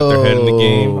They're ahead in the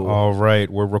game. All right,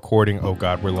 we're recording. Oh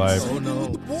God, we're live. Oh no.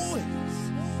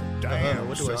 Damn,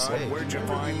 what do I say? Where'd you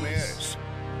find this?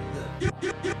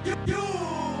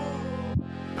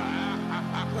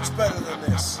 What's better than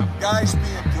this? Guys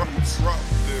being dudes.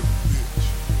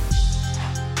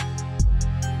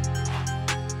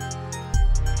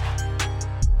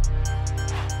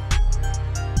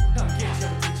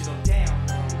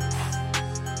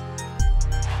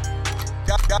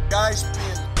 Drop that bitch. Guys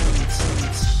being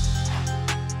dudes.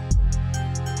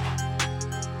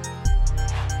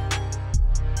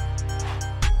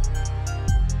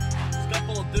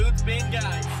 Couple of dudes being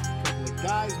guys.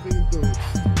 Guys being dudes.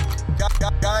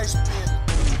 Guys being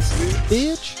dudes.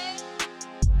 Bitch.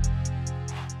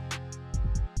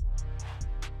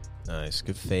 Nice.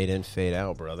 Good fade in, fade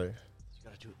out, brother. You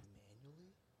gotta do it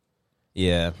manually?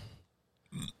 Yeah.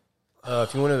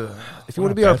 If you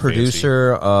want to be our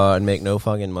producer and make no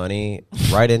fucking money,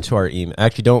 write into our email.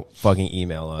 Actually, don't fucking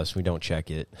email us. We don't check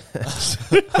it.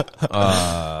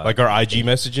 Like our IG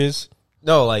messages.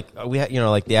 No, like we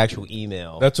like the actual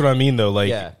email. That's what I mean, though. Like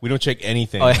Yeah. we don't check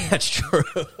anything. Oh, yeah, that's true.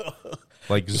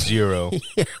 Like zero.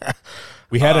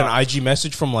 We had an IG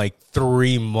message from like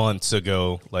 3 months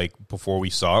ago, like before we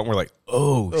saw it. And we're like,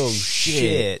 oh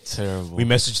shit. Terrible. We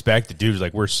messaged back the dudes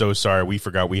like, we're so sorry. We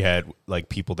forgot we had like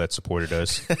people that supported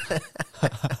us.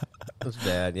 That was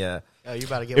bad. Yeah. Oh, you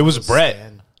about to get It one was of those Brett.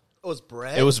 stand- Oh, it was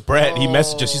Brett? It was Brett. He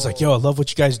messaged us. He's like, yo, I love what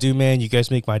you guys do, man. You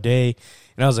guys make my day.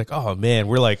 And I was like, oh, man.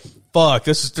 We're like, fuck,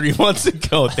 this is 3 months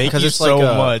ago. Thank you it's so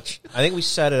like much. I think we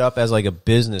set it up as like a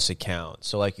business account.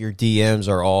 So like your DMs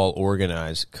are all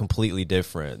organized completely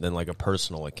different than like a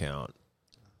personal account.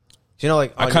 You know,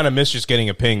 like I kind of miss just getting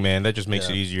a ping, man. That just makes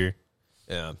Yeah. it easier.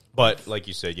 yeah, But like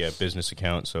you said, yeah, business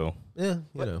account. So yeah,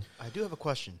 you know, I do have a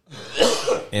question.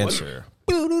 answer.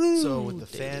 So with the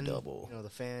fan, double. the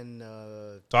fan.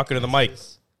 talking to the mic.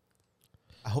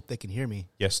 I hope they can hear me.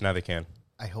 Yes, now they can.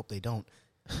 I hope they don't.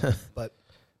 But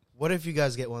what if you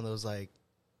guys get one of those like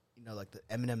the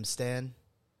Eminem Stan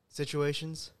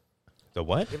situations? The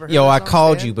what? You ever heard Yo, that I song,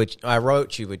 called Stan? you, but I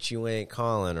wrote you, but you ain't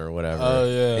calling or whatever. Oh,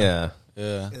 yeah. yeah.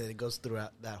 Yeah. And then it goes through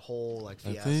that whole like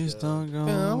Please fiasco. don't go.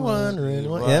 I'm wondering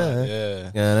what- Right,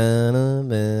 yeah.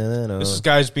 yeah. This is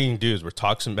guys being dudes where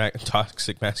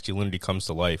toxic masculinity comes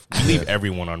to life. We leave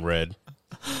everyone on red.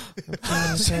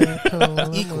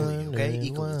 Equally, okay?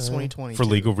 Equally. It's 2020. For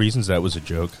legal reasons, that was a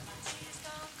joke.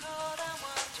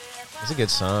 It's a good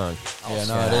song. Yeah,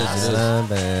 no, it is.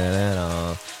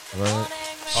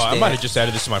 Oh, I might have just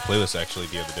added this to my playlist actually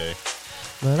the other day.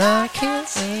 But I can't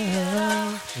say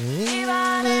it,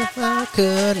 even if I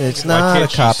could. It's Why not a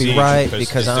can't you sing? copyright Because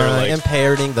because is there, I like- am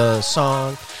parroting the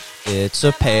song. It's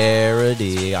a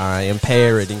parody. I am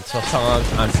parroting the song.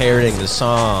 I'm parroting the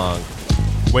song.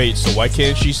 Wait, so why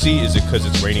can't she see? Is it because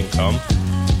it's raining cum?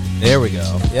 There we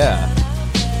go. Yeah.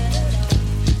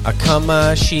 I cut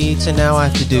my sheets and now I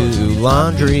have to do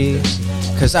laundry.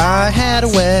 Cause I had a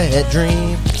wet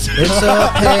dream. It's a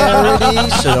parody,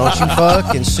 so don't you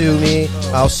fucking sue me.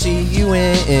 I'll see you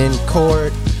in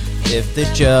court. If the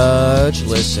judge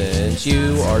listens,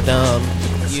 you are dumb.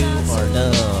 You are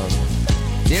dumb.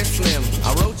 Dear Slim,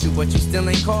 I wrote you, but you still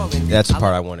ain't calling. That's the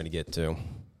part I wanted to get to.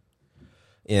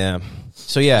 Yeah.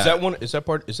 So yeah. Is that one? Is that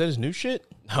part? Is that his new shit?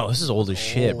 No, this is old as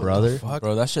shit, brother. Fuck,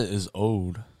 bro, that shit is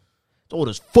old. It's old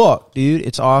as fuck, dude.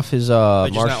 It's off his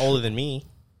Like, just not older than me.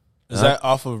 Is that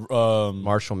off of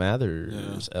Marshall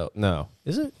Mathers. No,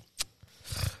 is it?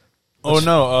 Oh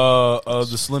no,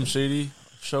 the Slim Shady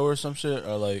show or some shit,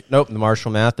 or like? Nope, the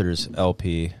Marshall Mathers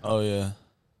LP. Oh yeah.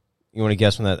 You want to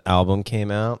guess when that album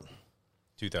came out?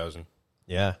 2000.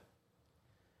 Yeah.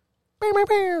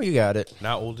 You got it.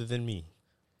 Not older than me.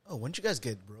 Oh, when did you guys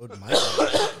get Rode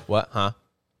mics? What? Huh?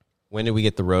 When did we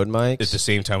get the Rode mics? It's the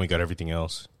same time we got everything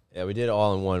else. Yeah, we did it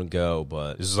all in one go,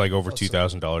 but This is like over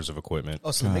 $2,000 of equipment.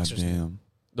 Oh, so the mixers. Damn.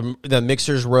 the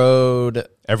mixers Rode.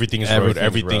 Everything is Everything's Rode.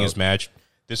 Everything is Rode. matched.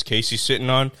 This case he's sitting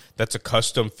on, that's a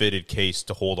custom fitted case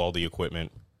to hold all the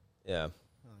equipment. Yeah.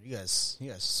 Oh, you guys. And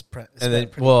then,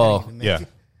 pretty well, penny to make Yeah. it.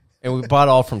 And we bought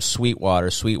all from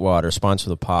Sweetwater. Sweetwater, sponsor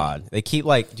the pod. They keep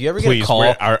like, do you ever get Please, a call?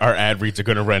 our ad reads are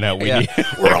going to run out. We Yeah. need,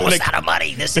 we're almost out of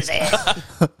money. This is it.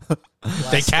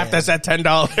 They capped us at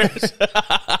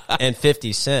 $10. And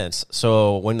 50 cents.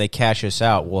 So when they cash us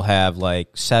out, we'll have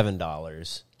like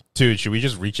 $7. Dude, should we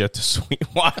just reach out to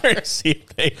Sweetwater and see if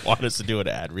they want us to do an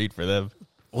ad read for them?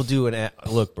 We'll do an ad.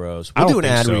 Look, bros. I We'll don't do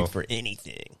an think ad so. read for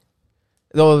anything.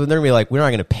 Though they're going to be like, we're not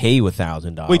going to pay you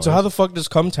 $1,000. Wait, so how the fuck does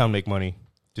Cumtown make money?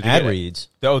 Do they ad get reads?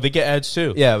 Oh, they get ads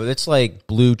too. Yeah, but it's like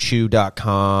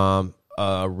BlueChew.com,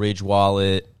 Ridge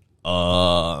Wallet.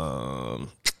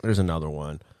 There's another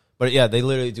one. But yeah, they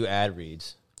literally do ad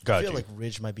reads. Got I feel you. like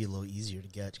Ridge might be a little easier to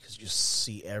get because you just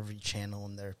see every channel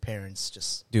and their parents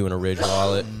just. Doing a Ridge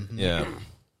wallet. Yeah.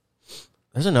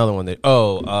 There's another one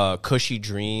that Cushy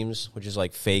Dreams, which is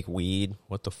like fake weed.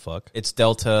 What the fuck? It's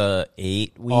Delta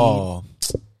 8 weed. Oh,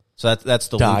 So that's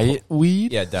the diet loophole.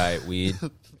 weed. Yeah, diet weed.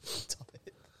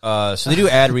 So they do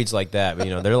ad reads like that, but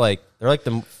they're like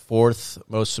the 4th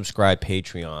most subscribed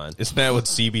Patreon. Isn't that what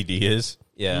CBD is?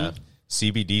 Yeah.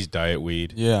 CBD's diet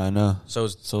weed. Yeah, I know. So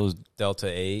is So Delta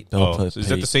 8. Delta So is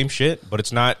that the same shit? But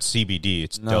it's not CBD.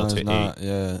 It's No, Delta it's 8. not.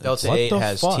 Yeah. Delta What 8 the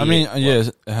has fuck? T. I mean, yeah,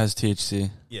 it has THC.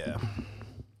 Yeah.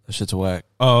 That shit's whack.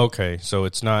 Oh, okay. So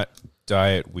it's not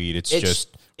diet weed. It's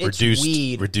just it's reduced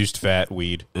weed. reduced fat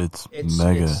weed. It's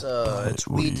It's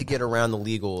weed to get around the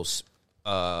legal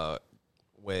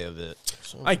way of it.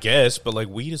 So, I guess, but like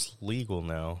weed is legal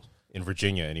now in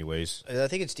Virginia, anyways. I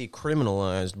think it's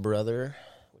decriminalized, brother,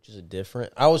 which is a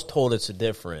different. I was told it's a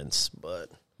difference, but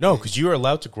No, because you are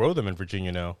allowed to grow them in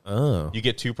Virginia now. oh, You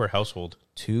get 2 per household.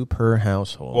 2 per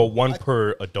household. Well, 1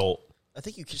 per adult. I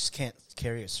think you just can't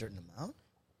carry a certain amount.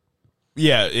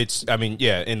 Yeah,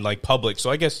 in like public. So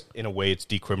I guess in a way it's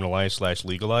decriminalized /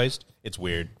 legalized. It's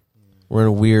weird. We're in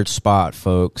a weird spot,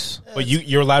 folks. But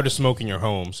you're allowed to smoke in your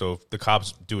home. So if the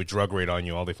cops do a drug raid on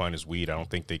you, all they find is weed. I don't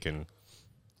think they can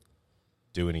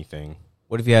do anything.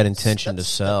 What if you had intention to That's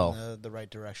sell? step in the right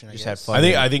direction. I Just guess. had fun.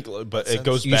 I think, but it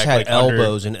goes You back just had like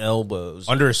elbows and elbows.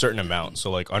 under a certain amount.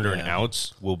 So like under an Yeah.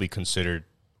 ounce will be considered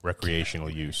recreational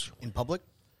use. in public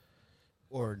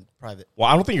or private. Well,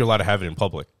 I don't think you're allowed to have it in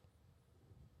public.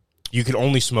 You can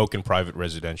only smoke in private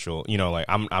residential. Like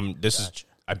I'm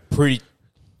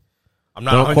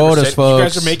not Don't 100%. quote us, You guys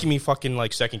folks. are making me fucking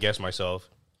like second guess myself.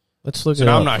 Let's look So it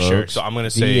now up, I'm not sure. folks. So I'm going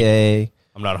to say VA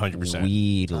I'm not 100%.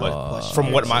 weed But law.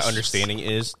 from what my understanding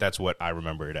is, that's what I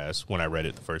remember it as when I read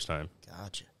it the first time.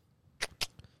 Gotcha.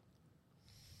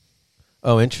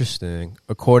 Oh, interesting.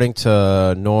 According to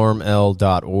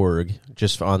norml.org,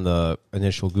 just on the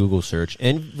initial Google search,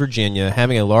 in Virginia,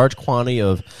 having a large quantity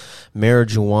of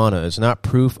marijuana is not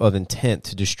proof of intent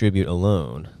to distribute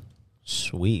alone.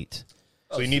 Sweet.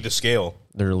 So you need the scale.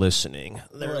 They're listening.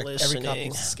 They're Like every cop listening.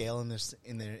 needs a scale in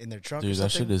their trunk. Dude, or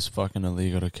that something. shit is fucking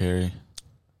illegal to carry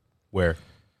Where?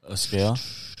 a scale.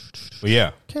 Well,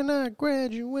 yeah. Can I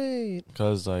graduate?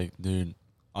 Because, like, dude,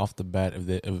 off the bat,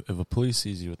 if a police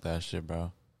sees you with that shit,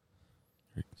 bro,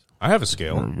 I have a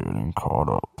scale, you're getting caught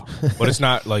up. but it's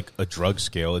not like a drug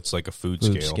scale. It's like a food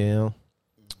Food scale. scale.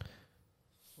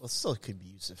 Well, it still could be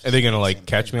used. Are they going to like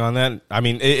catch me on that? I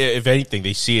mean, if anything,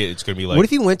 they see it, it's going to be like, What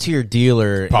if you went to your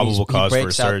dealer Probable and cause for he a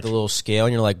breaks out search. the little scale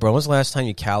and you're like, bro, when's the last time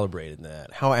you calibrated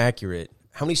that? How accurate?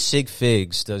 How many sig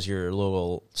figs does your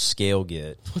little scale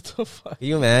get? what the fuck? Can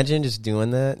you imagine just doing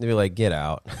that? They'd be like, get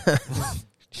out.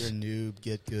 You're a noob.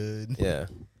 Get good. Yeah.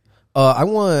 I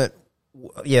want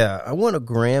a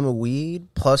gram of weed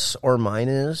plus or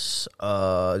minus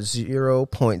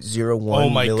 0.01 Oh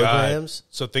my milligrams. God.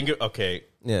 So think of, okay,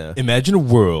 Yeah. imagine a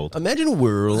world. Imagine a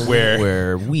world Where-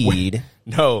 where weed.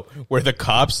 Where the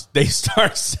cops, they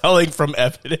start selling from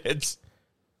evidence.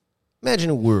 Imagine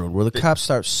a world where the cops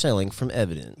start selling from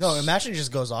evidence. No, imagine it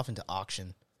just goes off into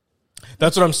auction.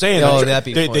 That's what I'm saying. Oh, They- that'd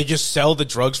be they, fun. they just sell the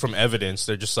drugs from evidence.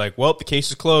 They're just like, well, the case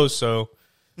is closed, so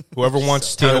whoever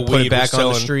wants to Time steal to put it weed, back we're on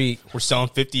the selling, street. We're selling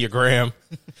 50 a gram.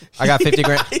 I got 50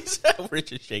 grand.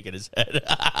 Rich is shaking his head.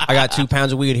 I got 2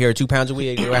 pounds of weed here. 2 pounds of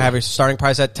weed. Do I have a starting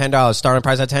price at $10? Starting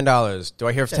price at $10. Do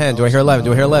I hear 10? Do I hear 11?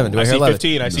 Do I hear 11? Do I I hear see 11?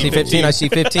 15. I see 15. I see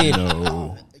 15.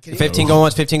 No. 15 going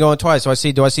once, 15 going twice. Do I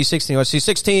see 16? Do I see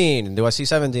 16? Do I see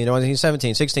 17? Do I see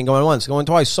 17? 16 going once, going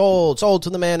twice. Sold to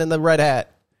the man in the red hat.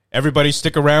 Everybody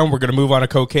stick around. We're going to move on to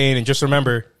cocaine. And just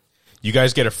remember, you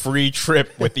guys get a free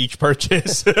trip with each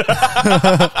purchase.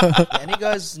 Any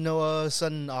guys know a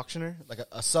southern auctioneer? Like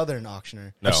a southern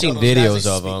auctioneer? No. I've seen Those guys, videos they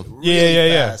of speak them. really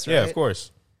Yeah, fast, of right?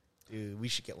 course. Dude, we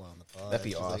should get one on the pod. That'd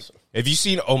be Just like- awesome. Have you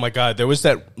seen? Oh my God, there was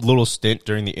that little stint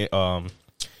during the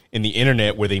in the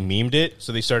internet where they memed it.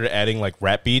 So they started adding like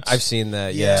rap beats. I've seen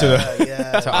that, yeah, yeah.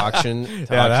 yeah. To auction. yeah,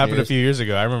 that happened a few years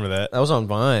ago. I remember that. That was on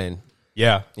Vine.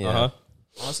 Yeah. Yeah. Uh huh.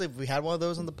 Honestly, if we had one of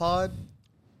those on the pod,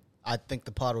 I think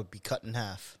the pod would be cut in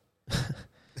half.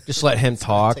 Just let him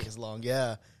talk. Take as long,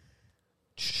 yeah.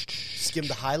 Skim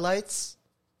the highlights.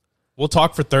 We'll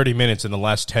talk for 30 minutes. In the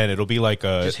last 10, it'll be like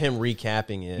a. Just him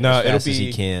recapping it No, as it'll fast as he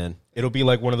be- can. It'll be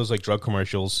like one of those like drug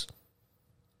commercials.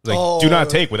 Like, Oh. do not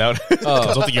take without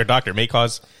consulting your doctor. May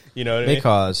cause, you know what I May mean?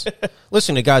 cause.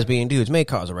 Listening to guys being dudes may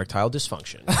cause erectile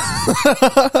dysfunction.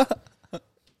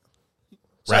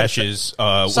 Rashes.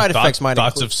 Side effects might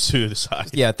thoughts include- of suicide.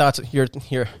 Yeah, thoughts. Your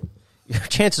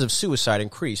chances of suicide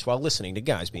increase while listening to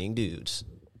guys being dudes.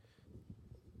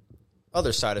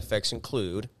 Other side effects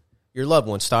include your loved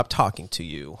ones stop talking to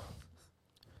you.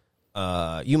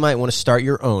 You might want to start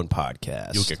your own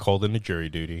podcast. You'll get called into jury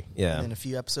duty. Yeah. And then a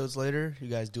few episodes later, you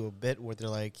guys do a bit where they're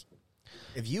like,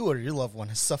 if you or your loved one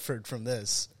has suffered from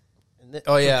this,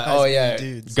 Oh yeah. guys Oh being yeah.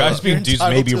 dudes, Guys you're being dudes may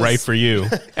entitled be to right us. for you.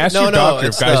 Ask No, your no, doctor if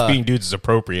it's guys the- being dudes is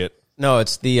appropriate. No,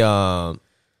 it's the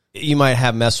you might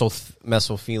have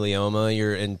mesothelioma.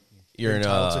 You're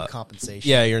entitled to compensation.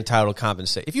 Yeah, you're entitled to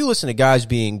compensate. If you listen to guys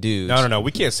being dudes, No.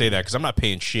 We can't say that because I'm not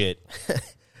paying shit.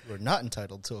 We're not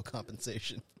entitled to a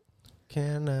compensation.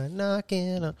 Can I knock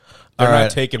it up? They're All not right.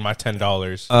 taking my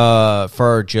 $10. For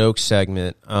our joke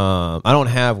segment, I don't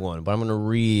have one, but I'm going to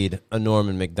read a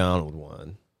Norman McDonald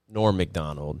one. Norm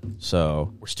McDonald.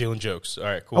 So We're stealing jokes. All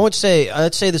right, cool. I'd say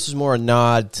this is more a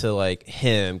nod to like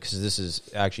him because this is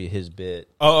actually his bit.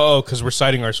 Because we're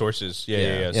citing our sources.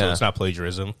 Yeah. So Yeah. it's not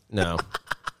plagiarism. No.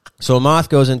 So a moth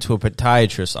goes into a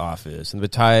podiatrist's office, and the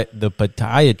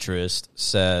podiatrist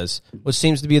says, "What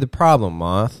seems to be the problem,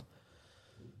 moth?"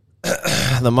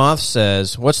 The moth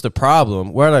says, "What's the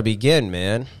problem? Where do I begin,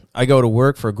 man? I go to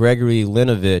work for Gregory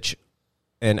Linovich,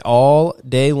 and all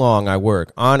day long I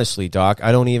work. Honestly, doc,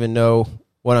 I don't even know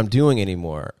what I'm doing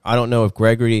anymore. I don't know if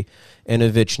Gregory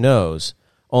Linovich knows.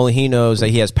 Only he knows that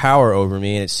he has power over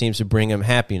me, and it seems to bring him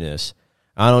happiness.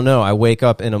 I don't know. I wake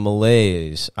up in a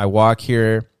malaise. I walk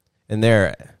here and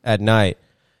there at night,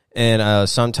 and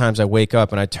sometimes I wake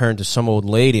up and I turn to some old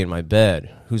lady in my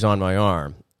bed who's on my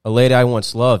arm. A lady I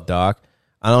once loved, doc.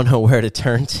 I don't know where to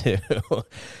turn to."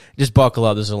 Just buckle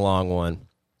up. This is a long one.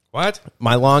 What?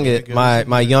 My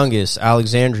youngest,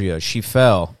 Alexandria, she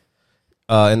fell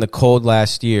in the cold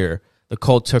last year. The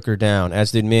cold took her down,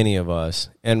 as did many of us.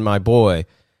 And my boy,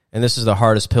 and this is the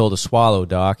hardest pill to swallow,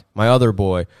 doc. My other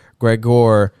boy,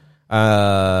 Gregor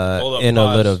Hold up,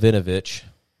 Inolitovinovich.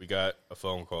 We got a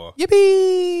phone call.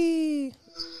 Yippee!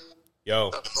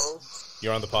 Yo,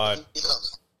 you're on the pod.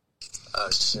 Oh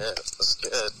shit, that's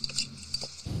good.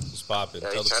 Just pop it. Yeah,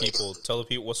 Tell you the trying to- people. Tell the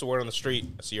people. What's the word on the street?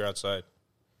 I see you're outside.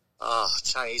 Oh,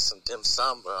 trying to eat some dim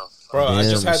sum, bro. Bro, I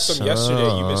just Dim had some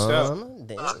yesterday. You missed out. sum,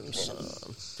 dim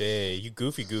sum. Hey, you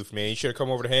goofy goof, man. You should have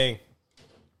come over to hang.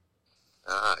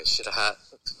 I should have had.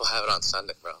 We'll have it on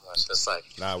Sunday, bro. It's just like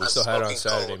Nah, we I'm still had it on smoking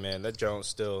Saturday, cold. man. That joint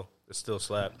still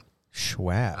slapped.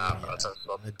 Schwab. Bro, it's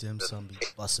smoking A dim sum be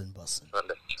bussin'.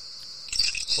 Sunday.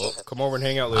 Well, come over and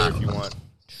hang out later if you want.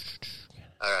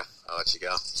 All right, I'll let you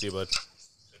go. See you, bud.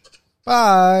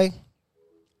 Bye.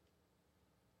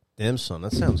 Dim sum.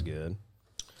 That sounds good.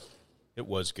 It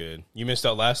was good. You missed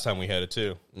out last time we had it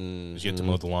too. 'Cause you had to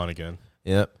mow the lawn again.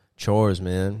 Yep. Chores,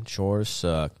 man. Chores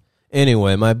suck.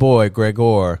 Anyway, my boy,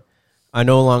 Gregor, I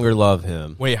no longer love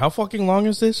him. Wait, how fucking long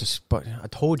is this? But I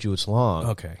told you it's long.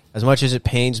 Okay. As much as it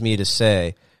pains me to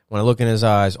say, when I look in his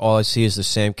eyes, all I see is the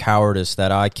same cowardice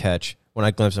that I catch when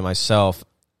I glimpse at myself.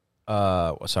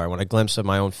 When I glimpse at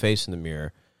my own face in the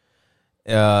mirror.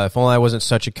 If only I wasn't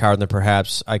such a coward, then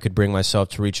perhaps I could bring myself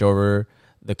to reach over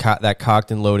that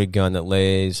cocked and loaded gun that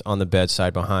lays on the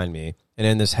bedside behind me and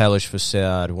end this hellish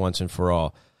facade once and for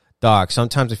all. Doc,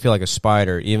 sometimes I feel like a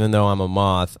spider, even though I'm a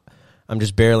moth. I'm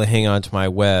just barely hanging on to my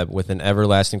web with an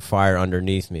everlasting fire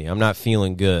underneath me. I'm not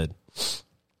feeling good.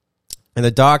 And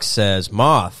the doc says,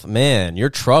 "Moth, man, you're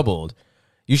troubled.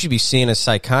 You should be seeing a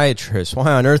psychiatrist.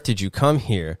 Why on earth did you come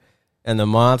here?" And the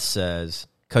moth says,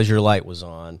 "'Cause your light was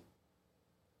on."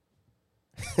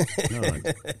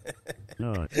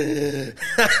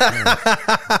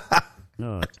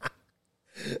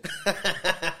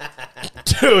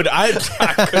 Dude, I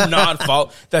could not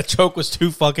follow. That joke was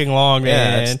too fucking long,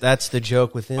 man. Yeah, that's the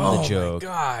joke within the joke. Oh,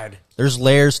 my God. There's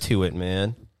layers to it,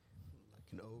 man.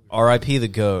 R.I.P. the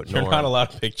goat. You're Norm. not allowed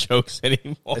to make jokes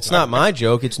anymore. It's not my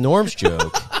joke. It's Norm's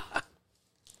joke.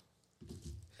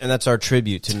 And that's our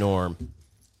tribute to Norm.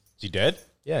 Is he dead?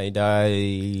 Yeah, he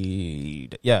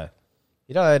died. Yeah.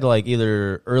 He died like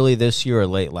either early this year or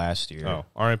late last year. Oh,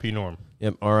 R.I.P. Norm.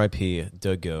 Yep, R.I.P.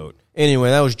 the goat. Anyway,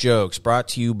 that was jokes brought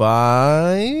to you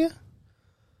by...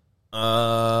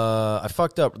 I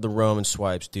fucked up the Roman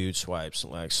swipes, dude swipes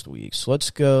last week. So let's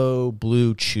go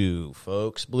Blue Chew,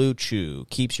 folks. Blue Chew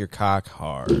keeps your cock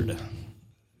hard.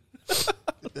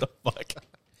 What the fuck?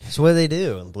 So what do they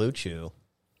do in Blue Chew?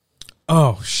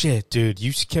 Oh, shit, dude.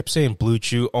 You kept saying Blue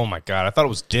Chew. Oh, my God. I thought it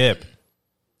was dip.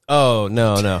 Oh,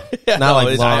 no. Not No, like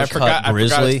it's- long I cut forgot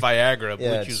grizzly. it's Viagra. Blue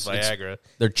Yeah, Chew's it's- Viagra.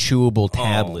 They're chewable Oh,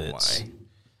 tablets. my.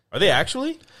 Are they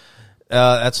actually?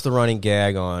 That's the running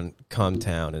gag on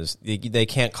Cumtown is they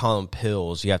can't call them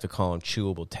pills. You have to call them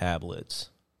chewable tablets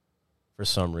for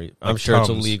some reason. I'm Like sure it's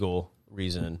a Tums. legal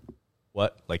reason.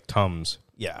 What? Like Tums.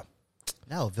 Yeah.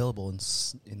 Now available in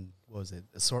what was it,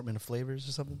 assortment of flavors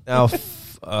or something? Now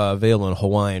available in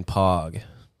Hawaiian Pog.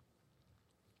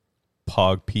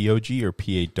 Pog, P-O-G or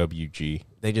P-A-W-G?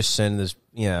 They just send this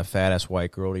fat ass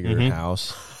white girl to your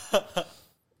house.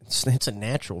 It's a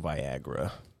natural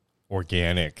Viagra.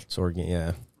 Organic. It's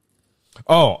yeah.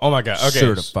 Oh my God. Okay.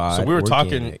 Certified So we were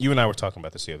talking, organic. you and I were talking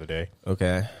about this the other day.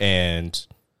 Okay. And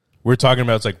we were talking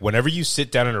about, it's like, whenever you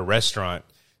sit down in a restaurant,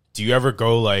 do you ever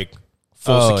go like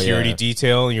full security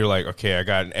detail and you're like, okay, I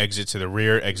got an exit to the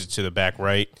rear, exit to the back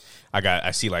right.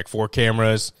 I see like 4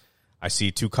 cameras. I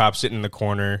see 2 cops sitting in the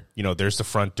corner. You know, there's the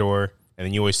front door. And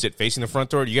then you always sit facing the front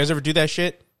door. Do you guys ever do that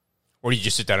shit? Or do you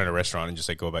just sit down in a restaurant and just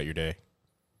like go about your day?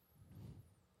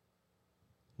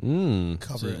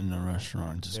 Cover it in a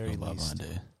restaurant and just go about my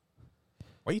day.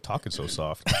 Why are you talking so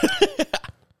soft?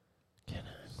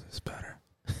 It's better.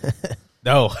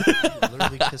 No. You're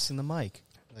literally kissing the mic.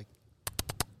 Like,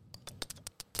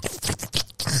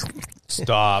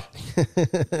 Stop.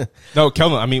 No,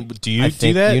 Kelvin, I mean, do you I do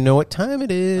think that? you know what time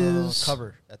it is.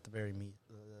 cover at the very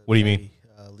What do you mean?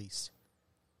 least.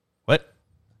 What?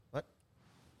 What?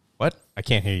 What? I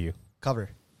can't hear you. Cover.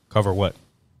 Cover what?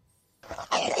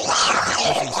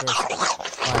 First things first.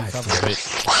 Find cover.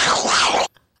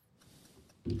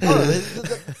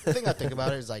 The thing I think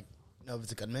about it is like, if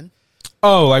it's a gunman,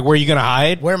 Oh, like where are you going to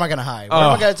hide? where am I going to hide? Where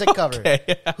am I going to take cover?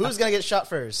 Okay. Who's going to get shot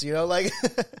first? You know, like,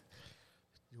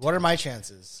 what are my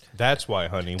chances? That's why,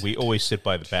 honey, we always sit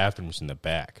by the bathrooms in the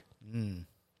back.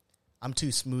 I'm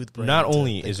too smooth brained. Not to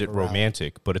only think is it of a route.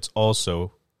 romantic, but it's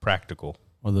also practical.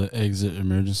 Or the exit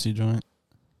emergency joint.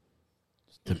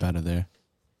 Just dip out of there.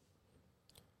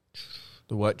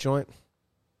 The what joint?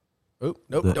 Oh,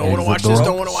 nope. The Don't want to watch exit this. door?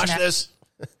 Don't want to watch this.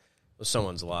 Well,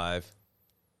 someone's live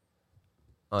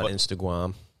on What?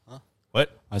 Instagram.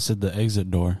 What? I said the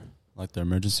exit door, like the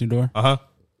emergency door. Uh-huh.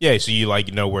 Yeah, so you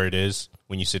like know where it is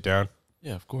when you sit down?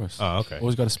 Yeah, of course. Oh, okay.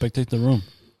 Always got to spectate the room.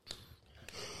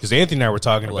 Because Anthony and I were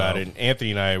talking Hello. about it, and Anthony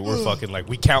and I were fucking like,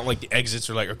 we count like the exits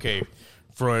are like, okay,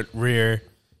 front, rear,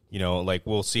 you know, like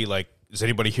we'll see like, does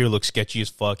anybody here look sketchy as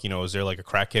fuck? You know, is there like a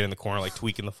crackhead in the corner like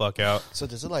tweaking the fuck out? So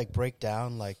does it like break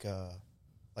down like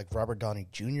Robert Downey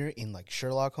Jr. in like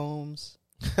Sherlock Holmes?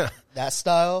 That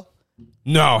style?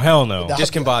 No, hell no.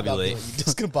 Discombobulate.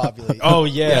 Discombobulate. Oh,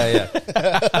 yeah.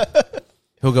 Yeah.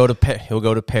 He'll go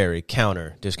to Perry,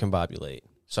 counter, discombobulate,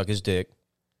 suck his dick.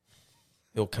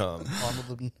 He'll come.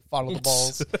 Fondle the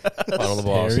balls. Fondle the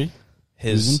balls. Perry?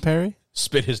 Who's in His Perry?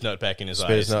 Spit his nut back in his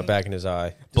spit eyes. his nut back in his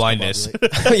eye. Blindness.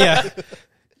 Yeah.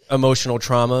 Emotional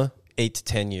trauma, 8 to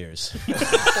 10 years.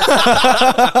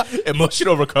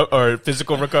 Emotional or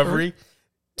physical recovery,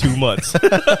 2 months.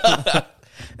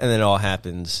 And then it all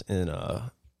happens in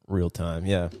real time.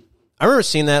 Yeah. I remember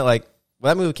seeing that, like, when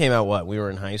that movie came out, we were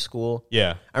in high school.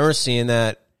 Yeah. I remember seeing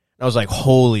that. I was like,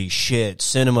 holy shit,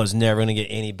 cinema's never going to get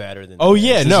any better than Oh, this.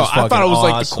 yeah. This No, is I thought fucking it was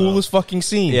like the awesome. coolest fucking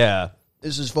scene. Yeah.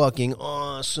 This is fucking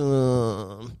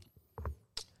awesome.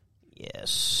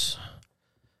 Yes.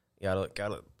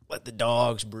 Gotta let the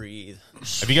dogs breathe.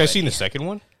 Have you guys seen the second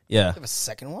one? Yeah. Have a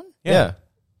second one? Yeah.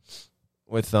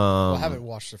 With Well, I haven't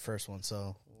watched the first one,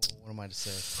 so what am I to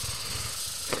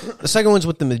say? the second one's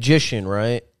with the magician,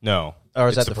 right? No. Or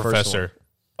is It's that the first professor.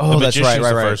 one? Oh, The that's right, Magician's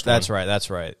the right. first That's one.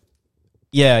 right.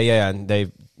 Yeah. And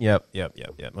yep.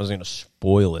 I was gonna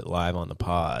spoil it live on the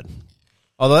pod.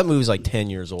 Although that movie's like 10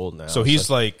 years old now. So he's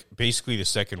like, basically the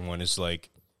second one is like,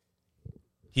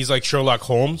 he's like Sherlock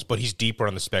Holmes, but he's deeper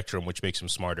on the spectrum, which makes him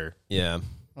smarter. yeah.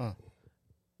 Huh.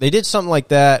 They did something like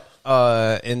that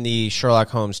in the Sherlock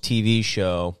Holmes TV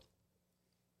show.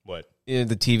 What? In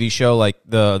the TV show, like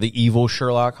the evil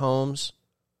Sherlock Holmes.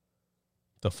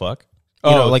 The fuck? You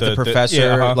know, like the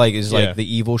professor, like is Yeah. like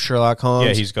the evil Sherlock Holmes.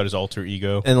 Yeah, he's got his alter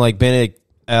ego. and like Benedict.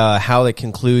 How it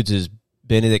concludes is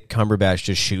Benedict Cumberbatch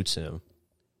just shoots him.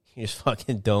 He just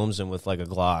fucking domes him with like a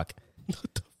Glock.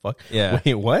 What the fuck? Yeah.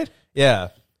 Wait, what? Yeah.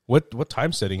 What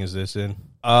time setting is this in?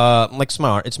 Like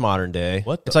smart. It's modern day.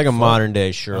 What the It's like a fuck? modern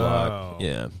day Sherlock. Oh.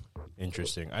 Yeah.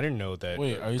 Interesting. I didn't know that.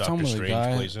 Wait, are you Doctor talking about the Strange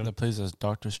guy plays him. that plays as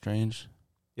Doctor Strange?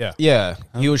 Yeah. Yeah.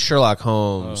 He was Sherlock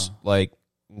Holmes Oh. like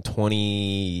in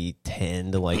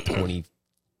 2010 to like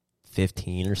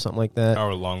 2015 or something like that. How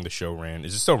long the show ran?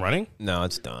 Is it still running? No,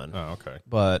 it's done. Oh, okay.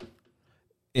 But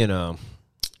you know,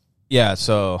 yeah.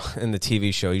 So in the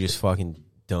TV show, he just fucking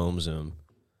domes him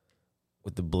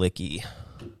with the blicky.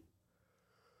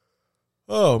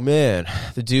 Oh man,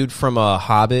 the dude from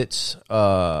Hobbits,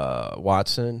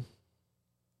 Watson,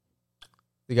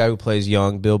 the guy who plays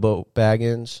young Bilbo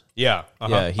Baggins. Yeah. Uh-huh.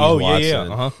 Yeah, he's oh, Watson. yeah.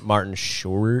 Uh-huh. Martin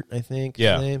Short, I think.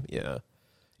 Yeah. His name. Yeah.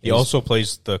 He also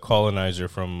plays the colonizer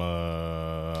from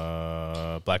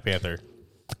Black Panther.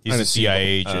 He's a CIA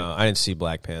agent. I didn't see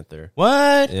Black Panther.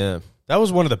 What? Yeah. That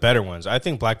was one of the better ones. I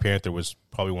think Black Panther was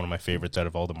probably one of my favorites out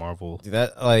of all the Marvel.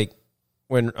 That like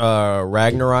when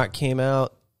Ragnarok came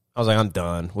out, I was like, I'm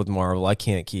done with Marvel. I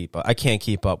can't keep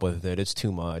up with it. It's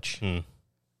too much.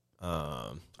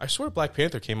 I swear Black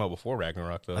Panther came out before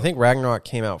Ragnarok, though. I think Ragnarok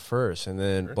came out first, and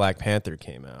then Black Panther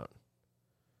came out.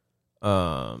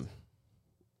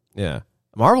 Yeah,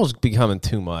 Marvel's becoming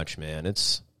too much, man.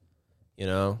 It's you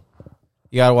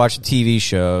gotta watch the TV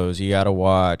shows. You gotta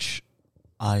watch.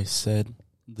 I said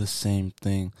the same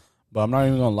thing, but I'm not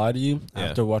even gonna lie to you. Yeah.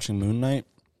 After watching Moon Knight,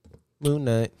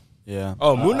 yeah.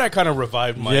 Oh, Moon Knight kind of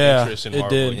revived my interest in it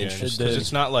Marvel did. again. It Because did.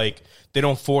 it's not like they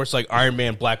don't force like Iron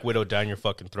Man, Black Widow down your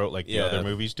fucking throat like the other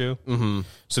movies do. Mm-hmm.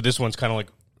 So this one's kind of like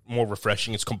more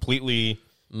refreshing. It's completely,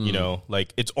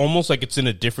 like it's almost like it's in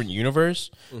a different universe,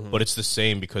 but it's the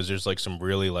same because there's like some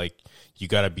really like you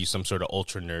got to be some sort of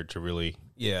ultra nerd to really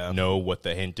know what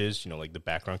the hint is. Like the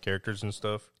background characters and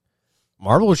stuff.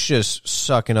 Marvel's just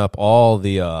sucking up all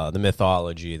the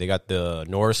mythology. They got the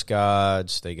Norse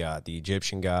gods. They got the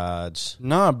Egyptian gods.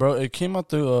 Nah, bro, it came out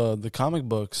through the comic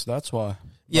books. That's why.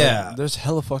 Yeah. Like, there's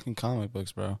hella fucking comic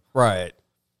books, bro. Right.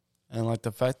 And like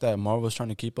the fact that Marvel's trying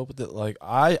to keep up with it, like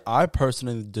I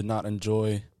personally did not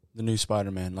enjoy the new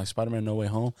Spider-Man, like Spider-Man No Way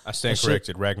Home. I stand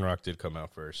corrected. Ragnarok did come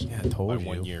out first. Yeah, I told by you.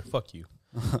 1 year. Fuck you.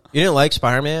 You didn't like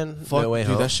Spider-Man? Fuck, No Way dude,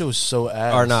 Home? that shit was so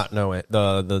ass. Or not? No Way.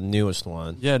 The newest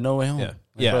one. Yeah, No Way Home. Yeah. Like,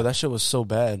 Yeah. bro, that shit was so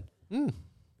bad.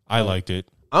 I liked it.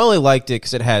 I only liked it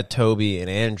because it had Toby and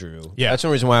Andrew. Yeah. That's the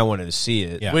reason why I wanted to see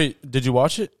it. Yeah. Wait, did you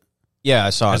watch it? Yeah,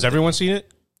 I saw Has it. everyone seen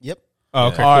it? Yep. Oh,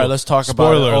 okay. All right, cool. let's talk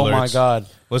Spoiler about it. Oh my alerts. god.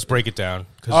 Let's break it down.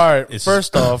 'Cause All right, it's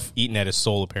first off, eating at his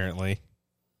soul apparently.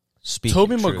 Speaking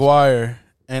Tobey truth. Maguire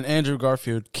and Andrew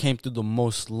Garfield came through the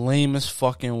most lamest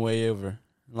fucking way ever.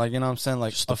 Like, you know what I'm saying?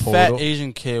 Like, Just the a fat portal?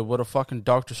 Asian kid with a fucking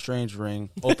Doctor Strange ring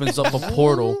opens up a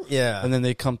portal, Yeah. and then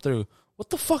they come through. What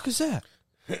the fuck is that?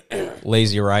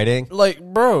 Lazy writing. Like,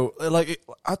 bro, like,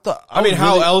 I thought... I mean, was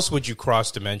how really- else would you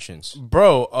cross dimensions?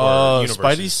 Bro, universes?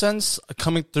 Spidey sense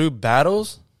coming through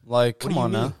battles? Like, come do you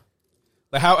on mean? now.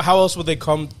 Like how else would they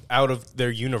come out of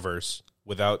their universe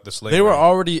without the slave? They were ring?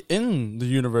 already in the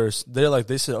universe.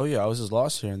 They said, oh, yeah, I was just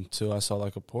lost here until I saw,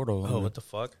 like, a portal. Oh, what the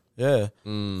fuck? Yeah.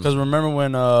 Because remember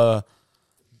when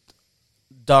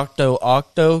Dr.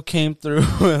 Octo came through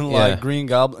and, like, Yeah. Green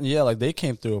Goblin? Yeah, like, they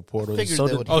came through a portal. Figured So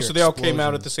they did- would- Oh, so they all Explosion. came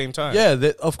out at the same time.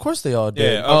 yeah, of course they all did.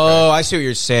 Yeah. Okay. Oh, I see what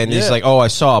you're saying. He's Yeah. like, oh, I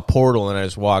saw a portal and I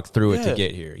just walked through it Yeah. to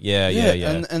get here. Yeah.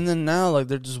 And then now, like,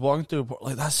 they're just walking through a portal.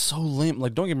 Like, that's so lame.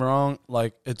 Like, don't get me wrong.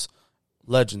 Like, it's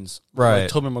legends. Right. Like,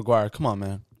 Tobey Maguire. Come on,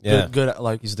 man. Yeah. Good.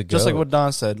 Like, He's the just like goat. what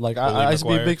Don said. Like, Tobey I used to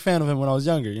be a Maguire. big fan of him when I was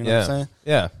younger. You know what I'm saying?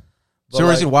 Yeah. But, So the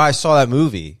reason like- why I saw that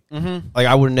movie, like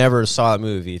I would never saw that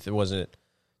movie if it wasn't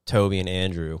Toby and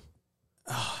Andrew.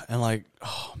 And like,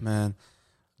 oh man,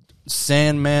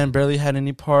 Sandman barely had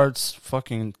any parts.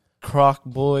 Fucking Croc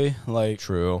Boy, like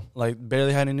True.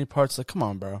 barely had any parts. Like, come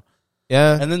on, bro.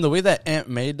 Yeah. And then the way that Aunt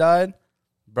May died,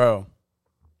 bro,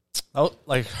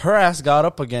 like her ass got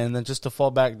up again, and then just to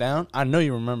fall back down. I know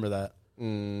you remember that.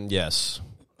 Yes.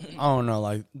 I don't know,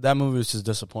 like that movie was just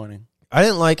disappointing. I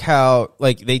didn't like how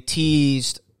like they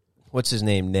teased what's his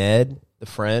name, Ned, the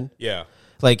friend. Yeah.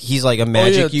 Like he's like a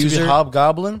magic to be user.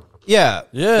 Hobgoblin. Yeah.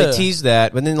 Yeah. They teased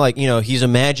that, but then like, he's a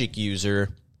magic user.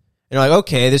 And you're like,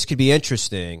 okay, this could be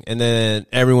interesting. And then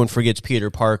everyone forgets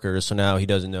Peter Parker, so now he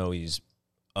doesn't know he's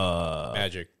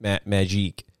Magic.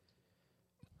 magic.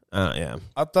 Yeah.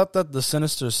 I thought that the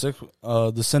Sinister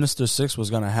Six was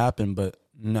gonna happen, but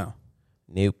no.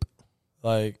 Nope.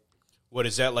 Like, What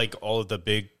is that like? All of the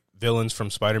big villains from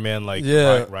Spider-Man, like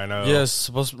yeah, Rhino, yeah, it's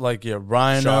supposed to be like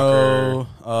Rhino,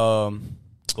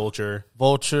 Vulture.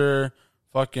 Vulture,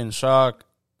 fucking Shock,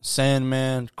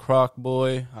 Sandman, Croc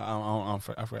Boy. I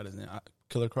forgot his name.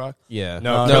 Killer Croc. Yeah.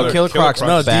 No, Killer Croc's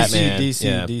No, Batman.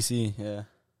 DC.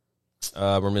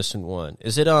 Yeah. We're missing one.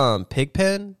 Is it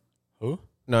Pigpen? Who?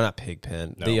 No, not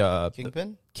Pigpen. No. The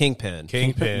Kingpin? Kingpin.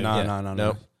 Kingpin. No, Yeah. no.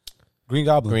 No. Green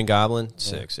Goblin. Green Goblin.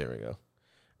 6. There we go.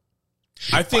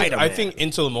 I think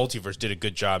Into the Multiverse did a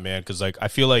good job, man, because like I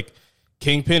feel like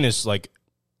Kingpin is like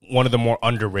one of the more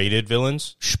underrated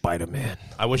villains. Spider-Man.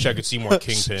 I wish I could see more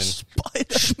Kingpin.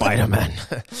 Spider-Man.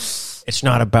 It's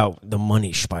not about the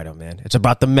money, Spider-Man. It's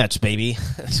about the Mets, baby.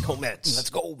 Let's go Mets. Let's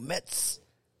go, Mets.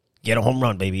 Get a home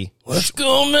run, baby. Let's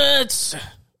go Mets.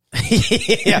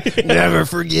 Yeah, never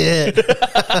forget.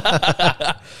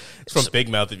 It's from Big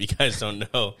Mouth. If you guys don't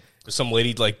know, there's some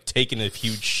lady like taking a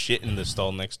huge shit in the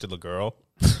stall next to the girl,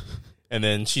 and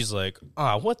then she's like,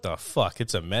 "Ah, what the fuck?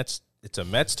 It's a Mets it's a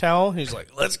Mets towel. He's like,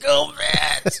 let's go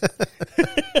Mets.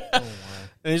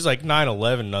 And he's like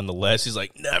 9/11 nonetheless. He's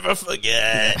like, never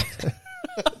forget.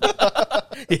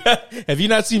 Yeah. Have you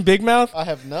not seen Big Mouth? I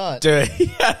have not. Dude,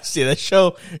 yeah, see, that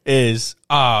show is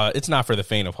it's not for the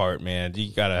faint of heart, man.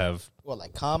 You gotta have What,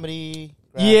 like comedy?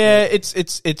 yeah,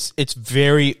 it's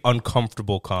very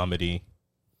uncomfortable comedy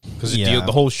because Yeah.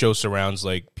 the whole show surrounds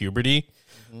like puberty,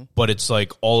 but it's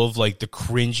like all of like the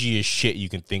cringiest shit you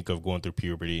can think of going through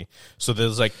puberty. So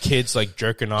there's like kids like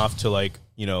jerking off to like,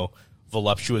 you know,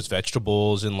 voluptuous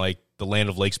vegetables in like the land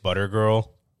of Lake's Butter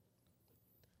Girl.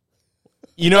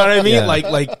 You know what I mean? Yeah.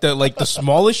 Like the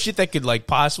smallest shit that could like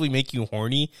possibly make you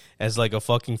horny as like a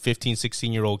fucking 15,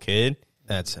 16-year-old kid.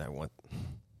 That's I want.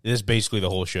 This is basically the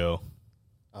whole show.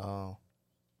 Oh.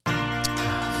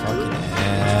 Fucking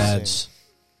ads.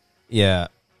 Yeah.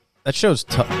 That show's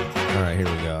tough. All right, here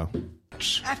we go.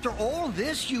 After all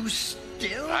this, you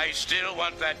still... I still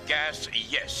want that gas,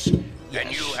 yes. Then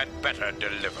you had better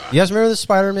deliver. You guys remember the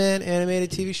Spider-Man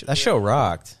animated TV show? That show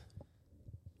rocked.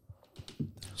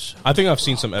 I think I've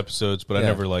seen some episodes, but I Yeah.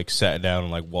 never like sat down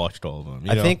and like watched all of them.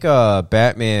 You I know? think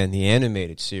Batman the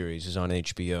animated series is on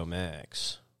HBO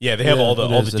Max. yeah, they have Yeah, all the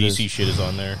it is, it DC is. shit is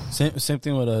on there. Same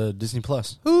thing with Disney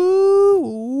Plus.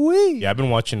 Ooh wee. Yeah, I've been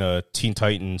watching Teen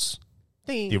Titans,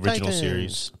 the original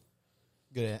series.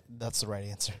 Good. That's the right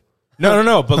answer.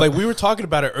 No, but like we were talking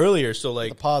about it earlier. So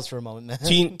like Pause for a moment, man.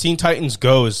 Teen Titans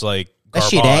Go is like That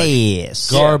shit garbage.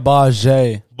 ass.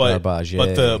 Garbage.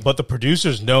 But the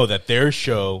producers know that their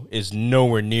show is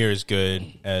nowhere near as good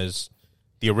as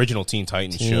the original Teen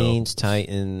Titans show. Teens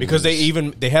Titans. Because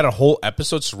they had a whole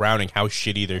episode surrounding how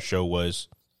shitty their show was.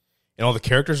 And all the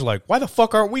characters are like, why the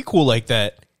fuck aren't we cool like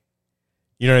that?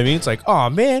 You know what I mean? It's like, oh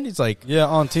man, it's like Yeah,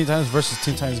 on Teen Titans versus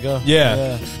Teen Titans Go.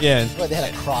 yeah. What, they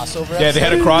had a crossover? Yeah, they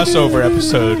had a crossover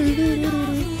episode.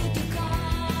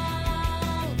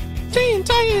 Teen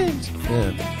Titans.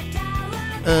 Yeah.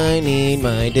 I need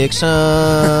my dick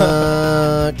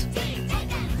sucked.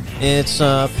 It's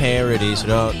a parody, so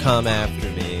don't come after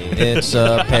me. It's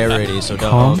a parody, so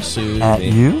don't sue me.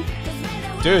 You?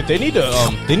 Dude, they need to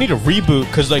reboot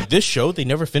because like this show, they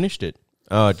never finished it.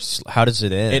 Oh, how does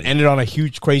it end? It ended on a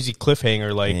huge, crazy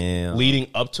cliffhanger, like Yeah. leading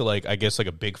up to like I guess like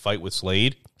a big fight with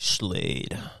Slade.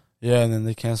 Slade. Yeah, and then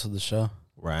they canceled the show.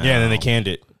 Wow. Yeah, and then they canned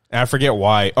it. And I forget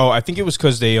why. Oh, I think it was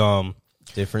because they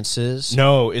Differences?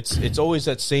 no, it's always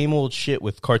that same old shit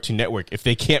with Cartoon Network. If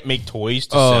they can't make toys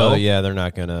to Oh, sell, yeah, they're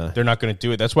not gonna. they're not going to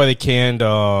do it. That's why they canned.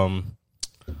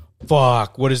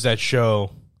 Fuck, what is that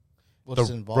show? What's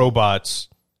The involved? robots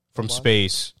from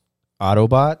space.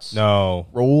 Autobots? No,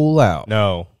 Roll out.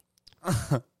 no.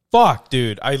 Fuck,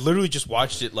 dude. I literally just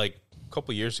watched it like a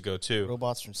couple years ago too.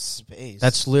 Robots from space.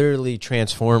 That's literally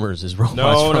Transformers is robots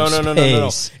No, from no.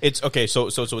 space. It's okay. So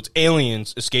it's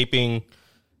aliens escaping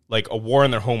like a war in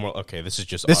their homeworld. Okay, this is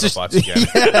just Autobots again.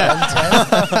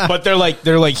 But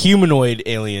they're like humanoid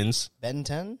aliens. Ben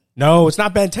 10? No, it's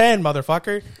not Ben 10,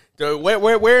 motherfucker.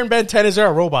 Where in Ben 10 is there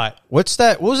a robot? What's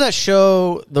that? What was that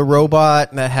show? The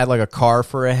robot that had like a car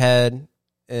for a head,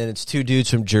 and it's two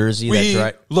dudes from Jersey that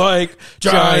drive like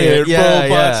giant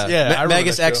robots. Yeah, I remember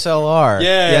Megas that show. XLR.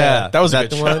 Yeah, that was a that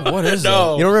good the show. one. What is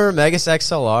No. You don't remember Megas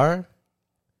XLR?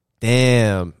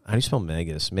 Damn, how do you spell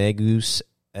Megas? Megus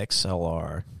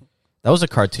XLR. That was a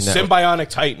Cartoon Network. Symbionic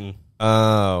Titan.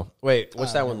 Oh, wait,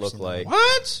 what's that one look seen that like?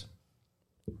 What?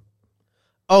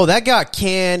 Oh, that got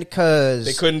canned because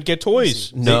They couldn't get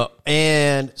toys. No,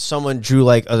 and someone drew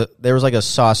like there was like a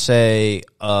sauce video.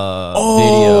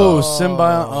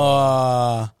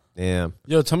 Symbiont. Damn.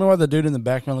 Yo, tell me why the dude in the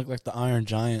background looked like the Iron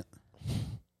Giant.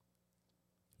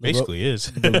 Basically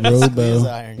is. The He is Robo. the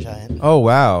Iron Giant. Oh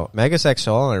wow, Megas XL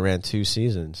only ran 2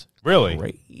 seasons. Really?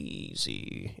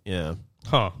 Crazy. Yeah.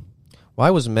 Huh.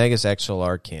 Why was Megas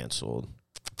XLR canceled?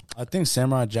 I think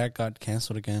Samurai Jack got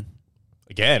canceled again.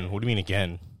 Again? What do you mean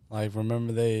again? Like,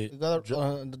 remember they... We got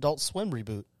an Adult Swim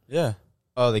reboot. Yeah.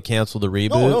 Oh, they canceled the reboot.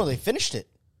 No, they finished it.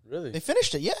 Really? They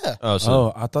finished it, yeah. Oh, so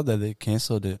Oh, I thought that they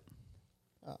canceled it.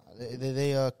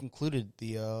 They concluded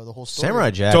the whole story. Samurai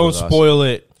Jack. Don't was awesome. spoil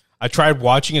it. I tried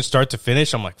watching it start to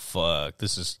finish. I'm like, fuck,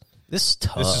 this is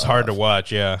Tough. this is hard to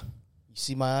watch. Yeah. You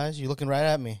see my eyes? You're looking right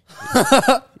at me.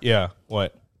 Yeah.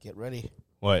 What? Get ready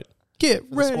What? Get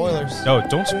for the spoilers. No,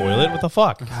 don't spoil it. What the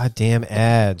fuck? Goddamn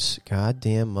ads.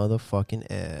 Goddamn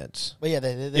motherfucking ads. But yeah,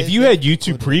 If you had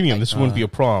YouTube Premium, this wouldn't be a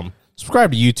problem.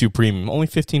 Subscribe to YouTube Premium. Only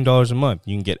 $15 a month.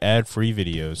 You can get ad-free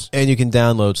videos. And you can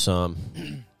download some.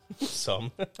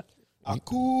 Some. A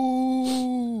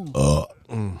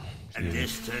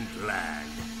distant land.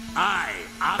 I,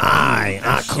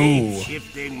 the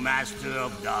shifting master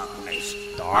of darkness,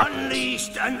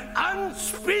 unleashed an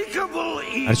unspeakable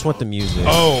evil. I just want the music.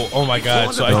 Oh my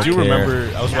God! So I Don't do care. remember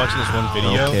I was watching this one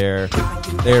video. Don't care.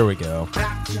 There we go.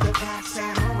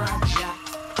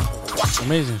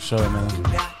 Amazing show, man.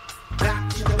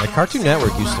 Like Cartoon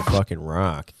Network used to fucking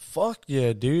rock. Fuck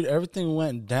yeah, dude. Everything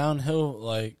went downhill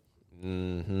like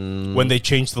When they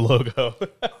changed the logo.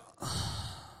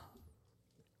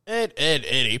 Ed,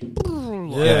 Eddie.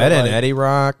 Yeah, Ed and like Eddie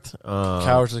rocked.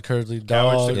 Cowards of the Cowardly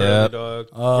Cowards Dog. the Yep.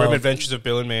 Cowardly Dog. Grim Adventures of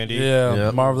Bill and Mandy. Yeah,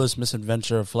 Yep. Marvelous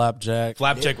Misadventure of Flapjack.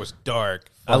 Flapjack was dark.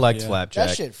 I liked yeah. Flapjack.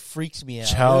 That shit freaks me out.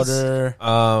 Chowder.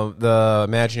 The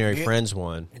Imaginary Friends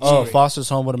one. Oh, Foster's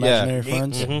Home with Imaginary Yeah.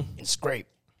 Friends. And scrape.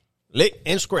 Lick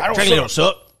and scrape. I don't Technically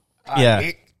suck. don't suck. Yeah.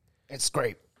 Lick and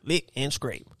scrape. Lick and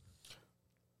scrape.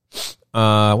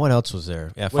 What else was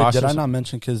there? Yeah, Wait, Foster's. did I not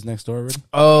mention Kids Next Door already?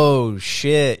 Oh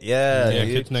shit! Yeah, Yeah,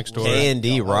 dude. Kids Next Door.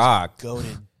 K&D rocked.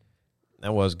 Goated.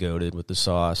 That was goated with the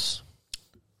sauce.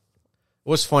 It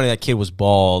was funny that kid was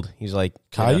bald. He's like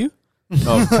Caillou?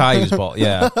 Oh, Caillou's bald.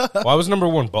 Yeah, Why was number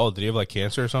one bald? Did he have like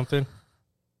cancer or something?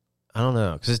 I don't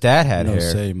know because his dad had No hair.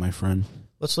 say, my friend.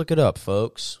 Let's look it up,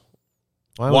 folks.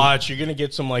 Why would- Watch, you're gonna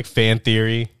get some like fan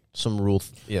theory. some rule?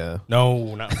 Yeah.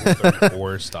 No, not Rule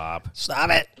 34. Stop. Stop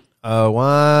it.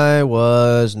 Why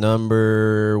was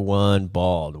number one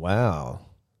bald? Wow.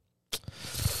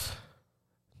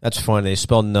 That's funny. They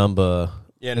spelled number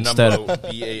instead of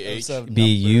BAH.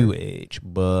 B-U-H.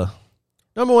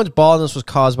 Number one's baldness was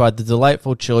caused by the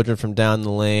delightful children from down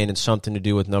the lane and something to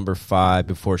do with number 5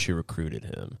 before she recruited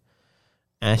him.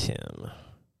 At him.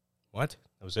 What?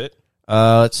 That was it?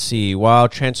 Let's see. While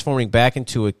transforming back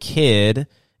into a kid,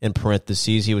 in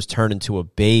parentheses, he was turned into a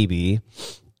baby.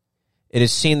 It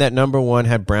is seen that number one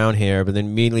had brown hair, but then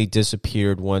immediately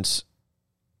disappeared once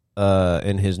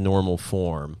in his normal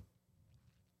form.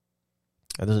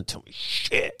 That doesn't tell me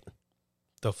shit.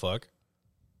 The fuck?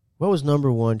 What was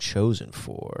number one chosen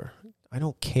for? I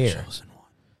don't care.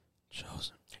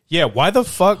 Chosen. Yeah, why the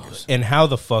fuck and how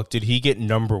the fuck did he get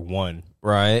number one?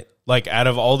 Right? Like, out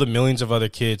of all the millions of other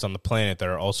kids on the planet that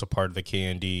are also part of the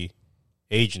K&D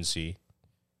agency,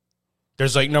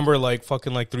 there's like number like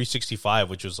fucking like 365,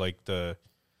 which was like or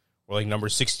like number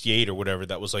 68 or whatever.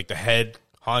 That was like the head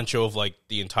honcho of like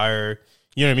the entire,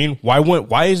 you know what I mean?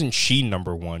 Why isn't she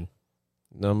number one?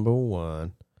 Number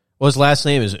one. Well, his last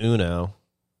name is Uno,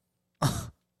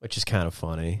 which is kind of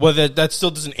funny. Well, that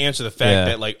still doesn't answer the fact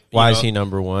that like, why know, is he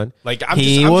number one? Like,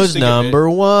 he I'm was just thinking of it- number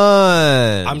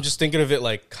one. I'm just thinking of it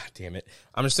like, God damn it.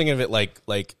 I'm just thinking of it like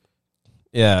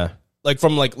yeah. like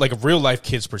from like a real life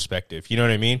kid's perspective. You know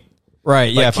what I mean?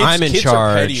 Right, yeah, Like, if kids, I'm in kids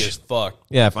are petty charge. as fuck.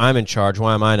 Yeah, if I'm in charge,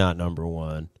 why am I not number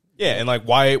one? Yeah, and like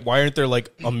why aren't there like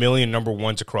a million number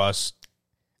ones across?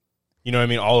 You know what I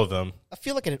mean? All of them. I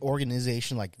feel like an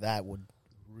organization like that would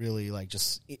really like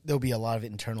there'll be a lot of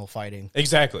internal fighting.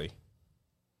 Exactly.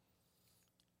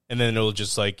 And then it'll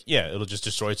just like it'll just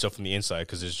destroy itself from the inside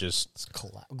because it's just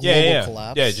Global yeah.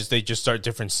 collapse. Yeah, they just start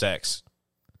different sects,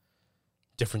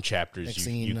 different chapters. Next You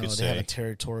thing you know, could they say. have a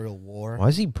territorial war. Why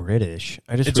is he British?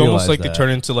 I just It's almost realized like that. they turn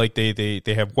into like they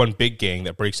have one big gang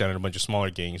that breaks down into a bunch of smaller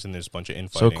gangs and there's a bunch of So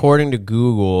infighting. according to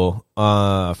Google,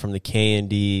 from the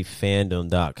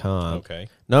KNDfandom.com, Okay.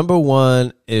 number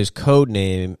one is code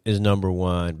name is number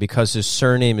one because his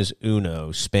surname is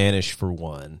Uno, Spanish for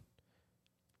one.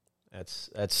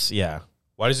 That's yeah.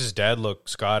 Why does his dad look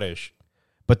Scottish?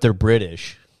 But they're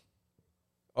British.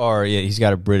 Or yeah, he's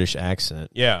got a British accent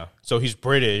Yeah, so he's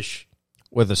British.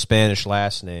 with a Spanish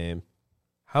last name.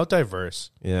 How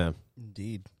diverse. Yeah.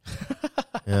 Indeed.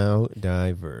 How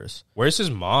diverse. Where's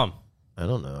his mom? I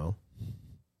don't know.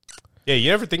 Yeah,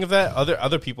 you ever think of that?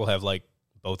 Other people have like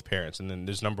both parents, and then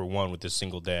there's number one with this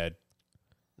single dad.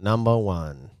 Number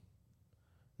one.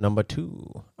 Number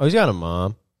two. Oh, he's got a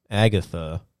mom.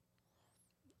 Agatha.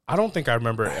 I don't think I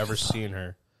remember ever seeing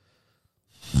her.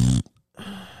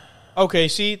 Okay,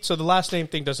 see, so the last name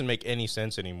thing doesn't make any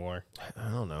sense anymore. I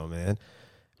don't know, man.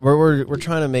 We're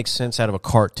trying to make sense out of a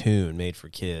cartoon made for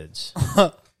kids.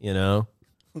 You know?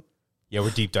 Yeah, we're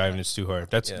deep diving this too hard.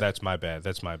 That's my bad.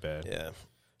 That's my bad. Yeah.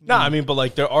 No, I mean, but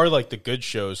like there are like the good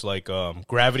shows like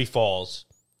Gravity Falls.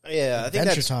 Yeah, I think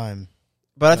Adventure that's Time.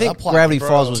 But I think That plot, Gravity bro,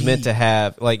 Falls was deep. meant to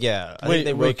have I think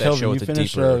they wrote that Kelvin, show you with a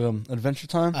finished deeper. Adventure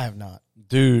Time? I have not.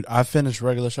 Dude, I finished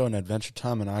regular show and Adventure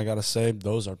Time, and I gotta say,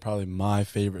 those are probably my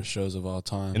favorite shows of all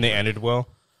time. And they ended well.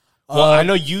 Well, I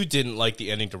know you didn't like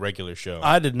the ending to regular show.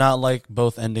 I did not like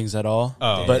both endings at all.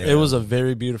 Oh, but yeah. it was a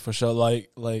very beautiful show.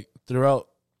 Like throughout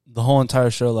the whole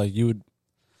entire show, like you would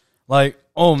Like,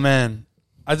 oh man,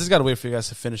 I just gotta wait for you guys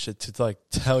to finish it to like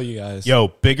tell you guys. Yo,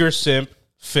 bigger simp,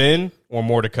 Finn or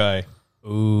Mordecai?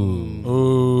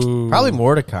 Ooh, Probably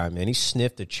Mordecai, man. He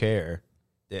sniffed a chair,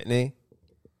 didn't he?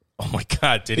 Oh my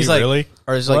God, did He's he like, really?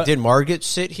 Or is like, did Margaret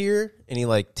sit here? And he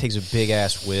like takes a big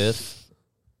ass whiff.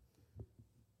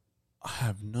 I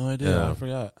have no idea. Yeah. I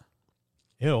forgot.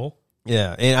 Ew.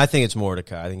 Yeah, and I think it's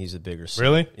Mordecai. I think he's the bigger simp.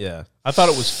 Really? Yeah. I thought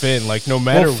it was Finn. Like, no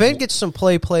matter. Well, Finn gets some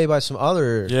play by some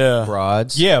other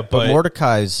broads. Yeah, but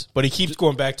Mordecai's. But he keeps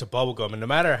going back to bubblegum, and no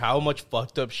matter how much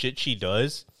fucked up shit she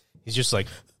does, he's just like,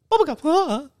 bubblegum,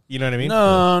 huh? You know what I mean?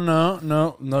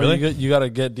 No. Really? You got to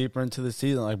get deeper into the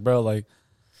season, like bro, like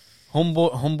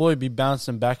homeboy be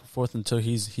bouncing back and forth until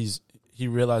he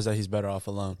realized that he's better off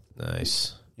alone.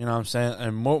 Nice. You know what I'm saying?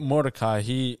 And Mordecai,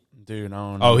 dude, I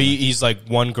don't know. Oh, he's like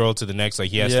one girl to the next.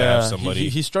 Like he has to have somebody.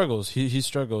 He struggles. He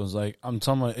struggles. Like I'm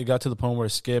telling you, it got to the point where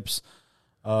Skips,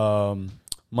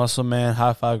 Muscle Man,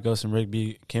 High Five, Ghost, and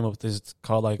Rigby came up with this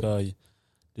called like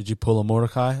did you pull a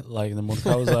Mordecai? Like the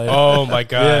Mordecai was like, oh my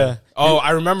God. Yeah. Oh,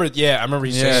 I remember. Yeah, I remember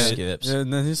he saying it. Skips.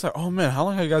 And then he's like, oh man, how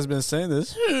long have you guys been saying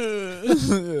this?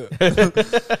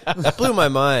 That blew my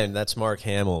mind. That's Mark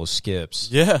Hamill. Skips.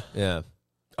 Yeah. Yeah.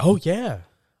 Oh yeah.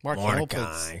 Mark Hamill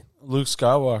played Luke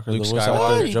Skywalker, Luke the voice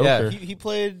Skywalker. actor, Joker. Yeah. he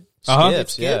played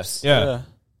Skips. Skips. Yeah.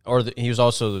 Or he was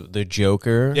also the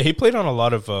Joker. Yeah, he played on a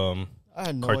lot of I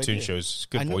had no cartoon idea. shows. He's a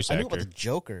good I voice knew actor. about the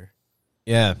Joker.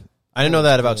 Yeah. I didn't know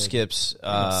that about good. Skips.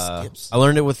 Skips. I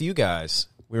learned it with you guys.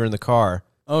 We were in the car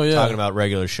Oh yeah, talking about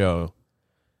regular show.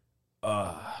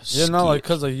 yeah, no, like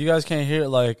because like you guys can't hear it.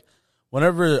 Like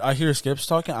whenever I hear Skips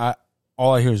talking,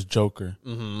 all I hear is Joker.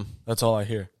 Mm-hmm. That's all I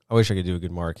hear. I wish I could do a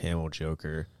good Mark Hamill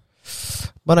Joker,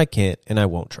 but I can't, and I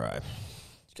won't try. Did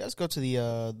you guys go to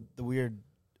the weird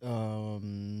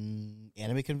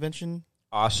anime convention?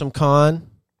 Awesome Con.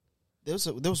 There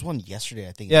was one yesterday,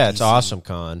 I think. Yeah, in it's DC. Awesome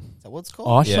Con. Is that what it's called?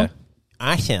 Awesome. Yeah.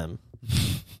 Awesome.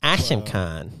 Awesome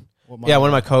Con. What Yeah, one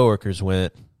of my coworkers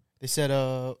went. They said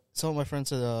some of my friends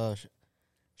said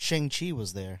Shang-Chi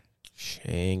was there.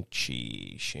 Shang-Chi.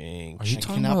 Are you I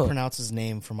talking cannot about pronounce his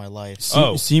name for my life.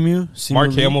 Simu?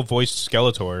 Mark Lee? Hamill voiced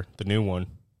Skeletor, the new one.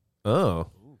 Oh.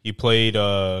 He played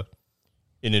in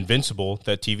Invincible,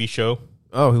 that TV show.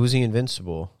 Oh, who was he?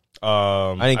 Invincible.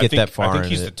 I didn't get that far I think in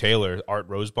he's it. the tailor, Art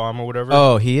Rosebaum or whatever.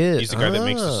 Oh, he is. He's the guy that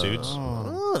makes the suits.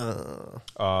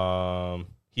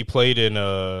 He played in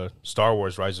Star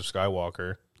Wars: Rise of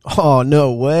Skywalker. Oh,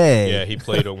 no way. Yeah, he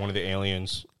played one of the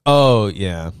aliens. Oh,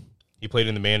 yeah. He played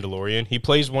in The Mandalorian. He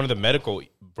plays one of the medical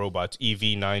robots,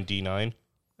 EV9D9.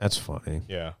 That's funny.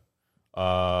 Yeah.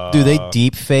 Dude, they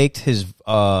deep faked his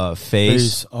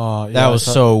face. Oh, yeah, That was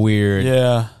so weird.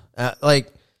 Yeah.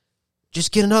 Like,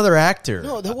 just get another actor.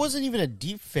 No, that wasn't even a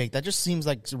deep fake. That just seems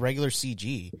like regular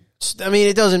CG. I mean,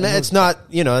 it doesn't matter. It's not,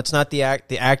 it's not the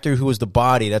actor who was the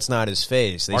body. That's not his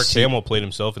face. Mark Hamill played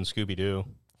himself in Scooby-Doo.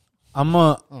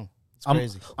 It's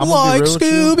crazy. I'm gonna Like be real with you.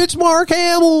 Scoob, it's Mark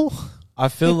Hamill. I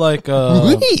feel like you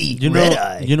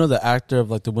know the actor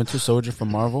of like the Winter Soldier from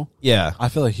Marvel. Yeah. I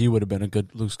feel like he would have been a good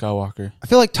Luke Skywalker. I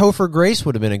feel like Topher Grace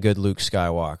would have been a good Luke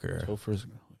Skywalker.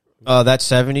 That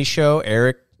 70s show,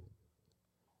 Eric.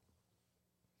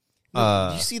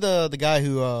 Did you see the guy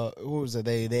who what was it?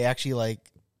 They actually like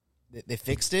they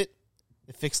fixed it.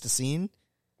 They fixed the scene.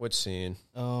 What scene?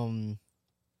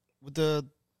 With the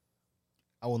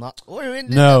I will not.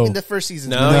 No. In the first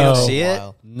season. No, you don't see it?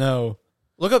 No.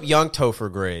 Look up young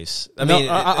Topher Grace. I No, mean,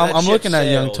 I'm looking at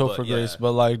young Topher Grace,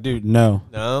 but like, dude, no.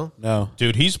 No?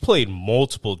 Dude, he's played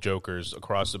multiple Jokers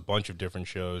across a bunch of different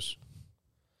shows.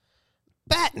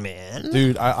 Batman.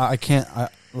 Dude, I can't.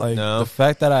 The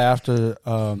fact that I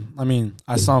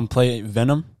saw him play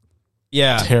Venom.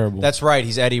 Yeah. Terrible. That's right.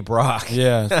 He's Eddie Brock.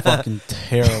 Yeah, fucking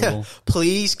terrible.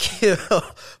 Please kill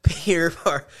Peter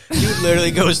Parker. Dude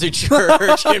literally goes to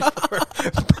church and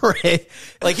pray.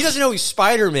 Like, he doesn't know he's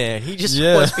Spider-Man. He just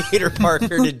wants Peter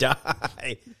Parker to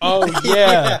die. Oh,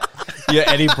 yeah. Yeah,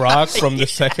 Eddie Brock from the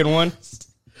second one.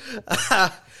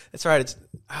 That's right.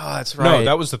 That's right. No,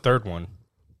 that was the third one.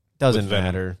 Doesn't with Venom.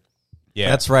 matter. Yeah.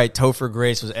 That's right. Topher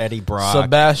Grace was Eddie Brock.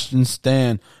 Sebastian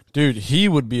Stan. Dude, he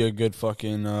would be a good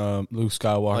fucking Luke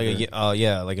Skywalker.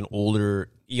 Like an older,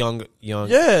 young.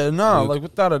 Yeah, no, Luke. like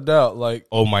without a doubt. Like,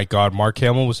 Oh, my God. Mark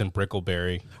Hamill was in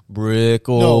Brickleberry.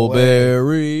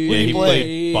 Brickleberry. Yeah, he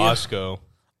played Bosco.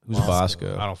 Who's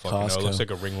Bosco? I don't fucking Costco. know. Looks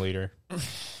like a ringleader. Let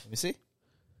me see.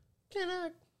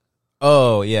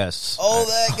 Oh, yes. Oh,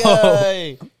 that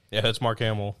guy. Yeah, that's Mark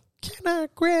Hamill. Can I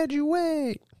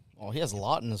graduate? Oh, he has a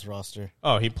lot in his roster.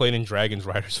 Oh, he played in Dragons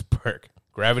Riders of Berk.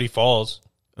 Gravity Falls.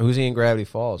 Who's he in Gravity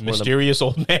Falls? Mysterious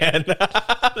old man.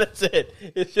 That's it.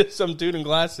 It's just some dude in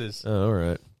glasses. Oh, all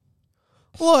right.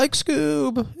 Like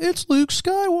Scoob, it's Luke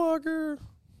Skywalker.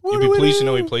 What You'd do be we pleased to do?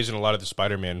 know he plays in a lot of the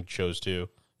Spider-Man shows too.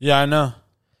 Yeah, I know.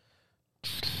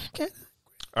 All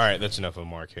right, that's enough of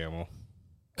Mark Hamill.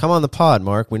 Come on the pod,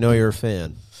 Mark. We know you're a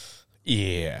fan.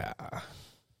 Yeah,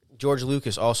 George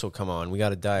Lucas also come on. We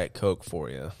got a Diet Coke for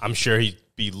you. I'm sure he'd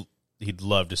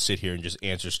love to sit here and just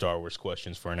answer Star Wars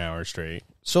questions for an hour straight.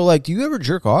 So, like, do you ever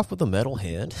jerk off with a metal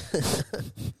hand?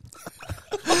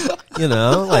 You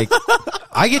know, like,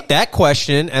 I get that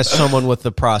question as someone with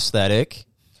the prosthetic.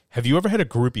 Have you ever had a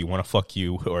groupie want to fuck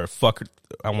you or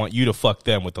I want you to fuck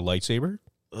them with the lightsaber?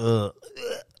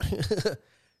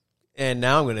 And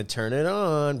now I'm going to turn it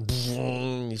on.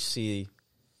 You see.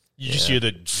 You just hear the...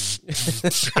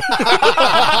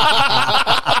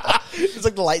 It's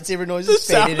like the lightsaber noises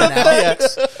faded in and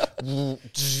out.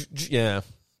 Yeah.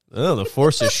 Oh, the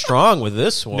force is strong with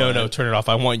this one. No, turn it off.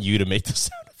 I want you to make the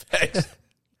sound effects.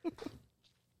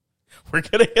 We're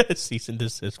going to get a cease and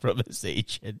desist from this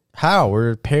agent. How?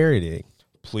 We're parodying.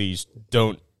 Please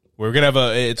don't. We're going to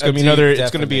have it's going to be deep another,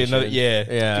 it's going to be another,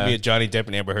 defamation. It's going to be a Johnny Depp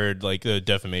and Amber Heard, like,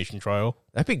 defamation trial.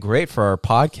 That'd be great for our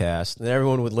podcast, and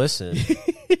everyone would listen.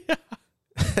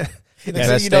 The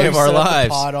best day of our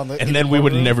lives. And then we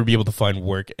would never be able to find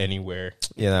work anywhere.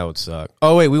 Yeah, that would suck.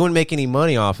 Oh, wait, we wouldn't make any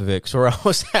money off of it because we're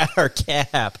almost at our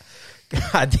cap.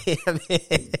 God damn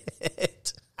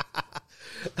it.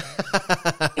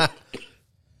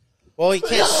 Well, he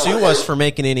can't sue us for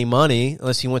making any money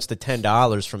unless he wants the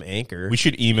 $10 from Anchor. We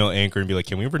should email Anchor and be like,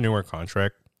 can we renew our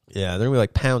contract? Yeah, they're going to be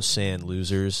like, pound sand,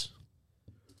 losers.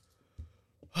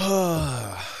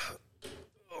 Oh,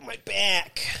 my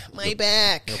back. My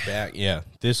back. No back. Yeah,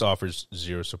 this offers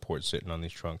zero support sitting on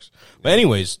these trunks. But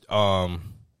anyways,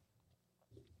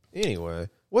 Anyway,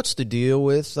 what's the deal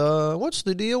with Spotify?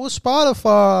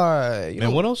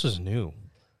 man, what else is new?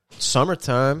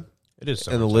 Summertime. It is And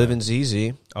summertime. the living's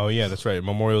easy. Oh, yeah, that's right.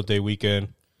 Memorial Day weekend.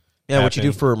 Yeah, what you do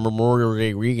happened. for Memorial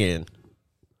Day weekend?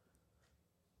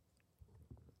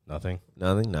 Nothing.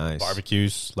 Nothing. Nice.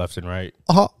 Barbecues left and right.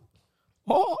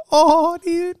 Oh,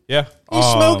 dude. Yeah. You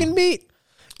smoking meat?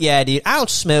 Yeah, dude. I don't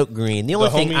smoke green. The only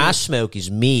thing homie- I smoke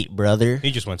is meat, brother. He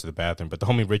just went to the bathroom, but the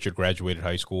homie Richard graduated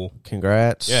high school.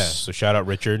 Congrats. Yeah, so shout out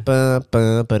Richard. Dude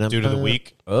Dude of the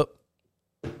week. Oh.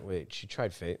 Wait, she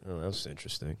tried Fate. Oh, that was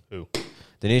interesting. Who?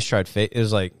 Denise tried Fate. It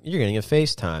was like, you're going to get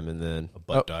FaceTime, and then... A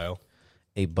butt dial.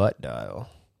 A butt dial.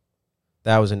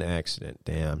 That was an accident.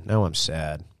 Damn. Now I'm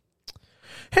sad.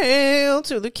 Hail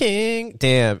to the king.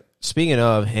 Damn. Speaking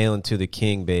of hailing to the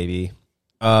king, baby.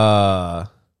 What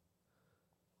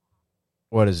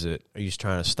is it? Are you just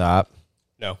trying to stop?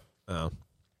 No. Oh.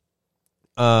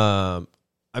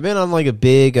 I've been on like a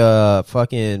big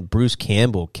fucking Bruce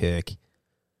Campbell kick.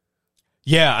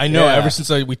 Yeah, I know. Yeah. Ever since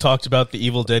we talked about the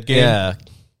Evil Dead game. Yeah.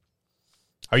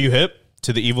 Are you hip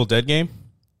to the Evil Dead game?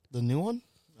 The new one?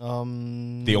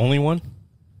 The only one?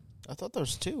 I thought there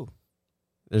was two.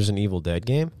 There's an Evil Dead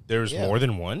game? There's Yeah. more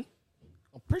than one?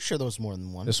 I'm pretty sure there was more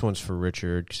than one. This one's for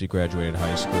Richard because he graduated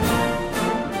high school.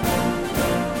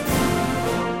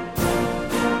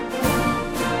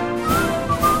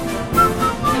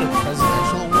 Is it a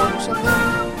presidential award or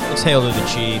something? It's Hail to the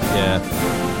Chief, yeah.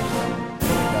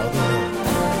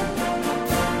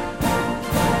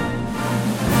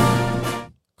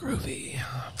 Groovy.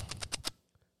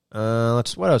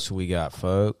 What else we got,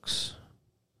 folks?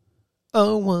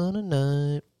 Oh, what a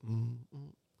night.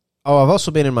 Oh, I've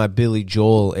also been in my Billy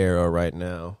Joel era right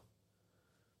now.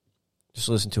 Just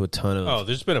listen to a ton of... Oh,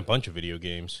 there's been a bunch of video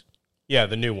games. Yeah,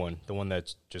 the new one. The one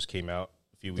that just came out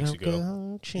a few weeks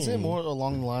ago. Is it more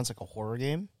along the lines like a horror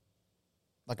game?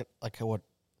 Like a what?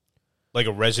 Like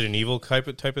a Resident Evil type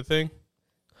of thing?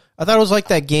 I thought it was like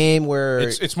that game where...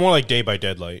 It's more like Day by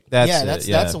Deadlight.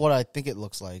 That's what I think it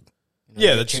looks like. You know,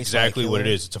 Yeah, you that's chase exactly by a what it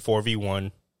killer. is. It's a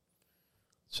 4v1.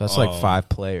 So that's like 5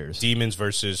 players. Demons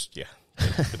versus, yeah,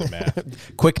 for the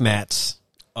math. Quick mats.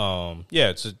 Yeah,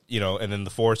 it's and then the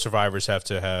 4 survivors have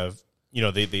to have,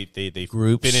 they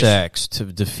Group finish. sex to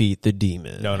defeat the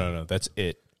demon. No, that's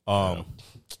it. Well,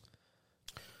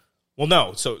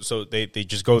 no, so they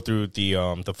just go through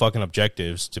the fucking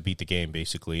objectives to beat the game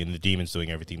basically, and the demon's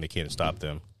doing everything they can to stop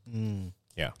them.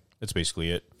 Yeah, that's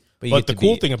basically it. But you But get the to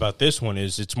cool be- thing about this one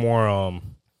is it's more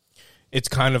it's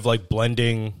kind of like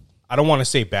blending. I don't want to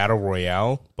say battle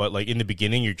royale, but like in the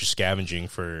beginning you're just scavenging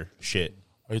for shit.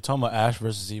 Are you talking about Ash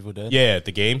versus Evil Dead? Yeah,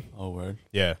 the game. Oh, word.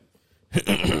 Yeah.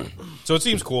 So it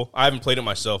seems cool. I haven't played it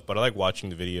myself, but I like watching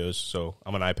the videos, so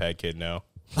I'm an iPad kid now.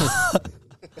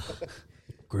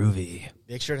 Groovy.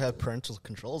 Make sure to have parental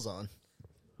controls on.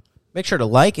 Make sure to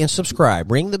like and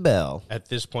subscribe. Ring the bell. At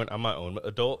this point, I'm my own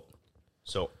adult,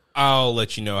 so I'll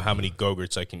let you know how many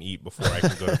Go-Gurts I can eat before I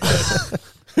can go to bed.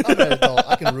 I'm an adult.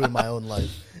 I can ruin my own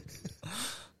life.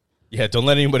 Yeah, don't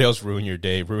let anybody else ruin your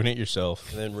day. Ruin it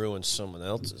yourself. And then ruin someone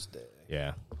else's day.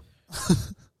 Yeah.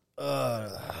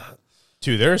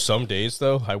 Dude, there are some days,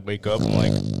 though, I wake up and,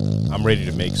 like, I'm ready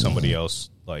to make somebody else,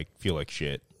 like, feel like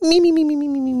shit. Me.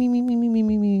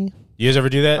 You guys ever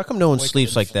do that? How come no one Wake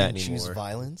sleeps up like that and choose anymore?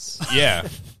 violence. Yeah.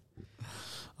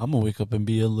 I'm gonna wake up and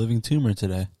be a living tumor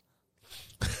today.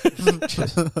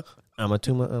 I'm a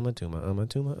tumor.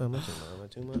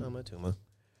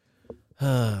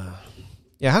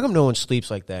 Yeah, how come no one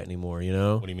sleeps like that anymore, you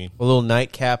know? What do you mean? A little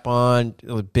nightcap on,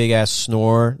 a big-ass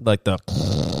snore, like the...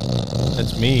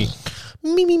 That's me.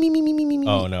 Me.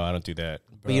 Oh, no, I don't do that.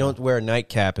 But you don't wear a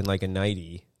nightcap in, like, a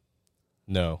nightie.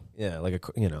 No. Yeah, like a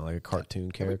cartoon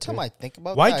Every character. time I think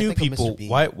about Why that, I do think of people Mr. Bean.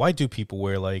 why do people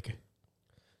wear, like,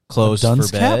 Clothes A for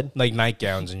dunce cap? bed? like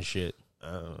nightgowns and shit?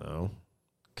 I don't know.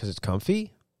 Because it's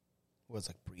comfy? Was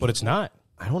like But it's not.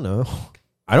 I don't know.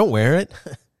 I don't wear it.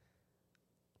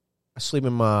 I sleep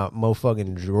in my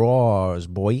motherfucking drawers,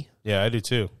 boy. Yeah, I do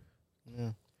too.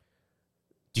 Yeah.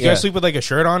 Do you Yeah. guys sleep with like a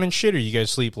shirt on and shit, or you guys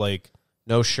sleep like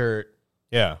No shirt,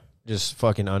 yeah? just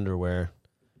fucking underwear.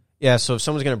 Yeah, so if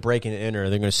someone's going to break and enter,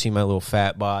 they're going to see my little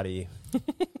fat body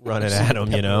running at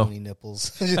them, you know? Pepperoni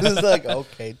nipples. Just like,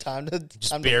 okay, time to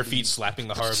Just bare feet slapping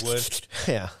the hardwood.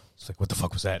 Yeah. It's like, what the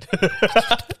fuck was that?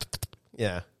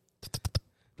 Yeah.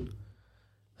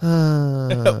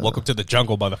 Welcome to the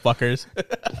jungle, motherfuckers.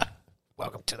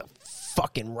 Welcome to the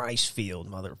fucking rice field,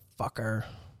 motherfucker.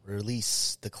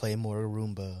 Release the Claymore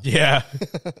Roomba. Yeah.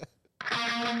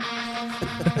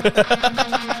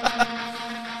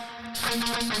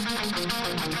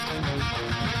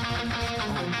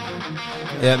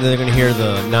 Yeah, they're going to hear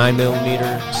the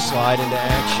 9mm slide into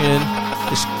action.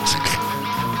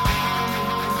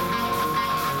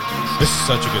 This is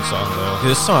such a good song, though. Dude,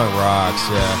 this song rocks,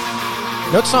 yeah.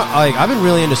 You know, it's not, like, I've been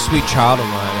really into Sweet Child of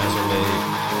Mine as of late.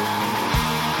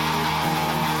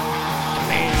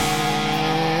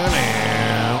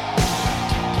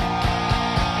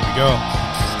 Here we go.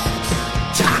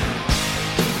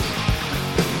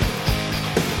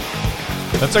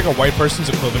 That's like a white person's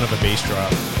equivalent of a bass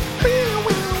drop.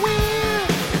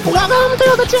 Welcome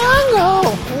to the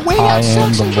jungle. We I got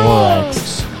am sex the and Lorax,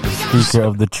 drugs. the speaker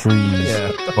of the trees.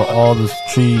 Yeah. But all the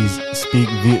trees speak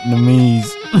Vietnamese.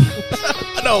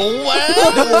 No way.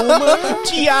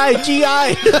 GI.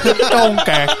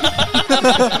 Okay.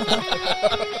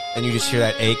 And you just hear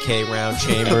that AK round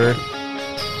chamber.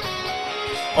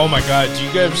 Oh my god, do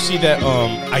you guys see that?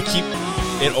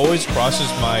 It always crosses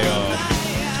my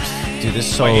Dude,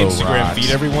 this my solo Instagram rocks. feed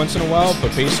every once in a while,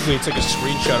 but basically it's like a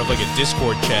screenshot of like a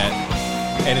Discord chat,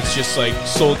 and it's just like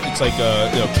it's like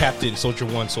Captain Soldier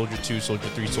 1, Soldier 2, Soldier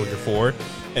 3, Soldier 4,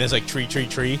 and it's like tree, and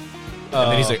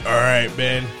then he's like, all right,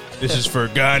 man, this is for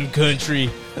gun country.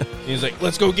 And he's like,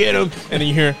 let's go get him, and then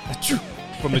you hear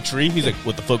from the tree. He's like,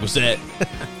 what the fuck was that?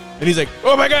 And he's like,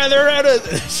 oh my god, they're at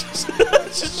us.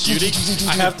 It's just shooting.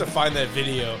 I have to find that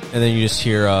video. And then you just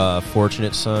hear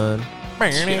Fortunate Son.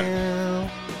 Yeah.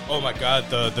 Oh my god,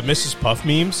 the Mrs. Puff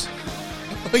memes.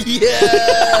 Yeah.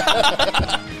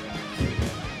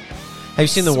 Have you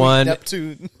seen the one?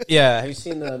 Neptune. Yeah, have you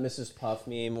seen the Mrs. Puff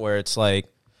meme where it's like,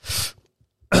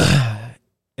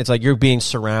 it's like you're being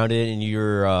surrounded and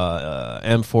your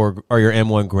M4 or your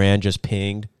M1 Grand just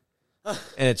pinged, and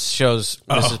it shows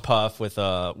Mrs. Puff with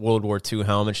a World War II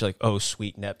helmet. She's like, "Oh,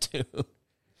 sweet Neptune."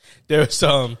 There was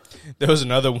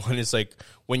another one. It's like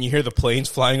when you hear the planes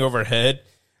flying overhead,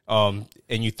 and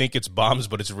you think it's bombs,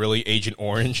 but it's really Agent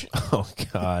Orange. Oh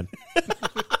God.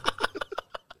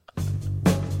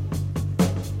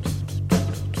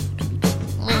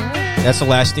 That's the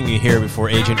last thing you hear before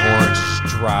Agent Orange just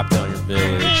dropped on your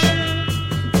village.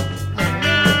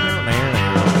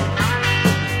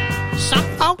 Some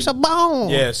folks are bone.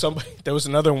 Yeah, there was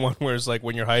another one where it's like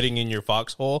when you're hiding in your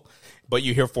foxhole, but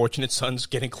you hear Fortunate Sons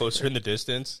getting closer in the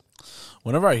distance.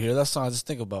 Whenever I hear that song, I just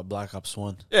think about Black Ops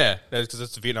 1. Yeah, that's because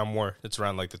it's the Vietnam War. It's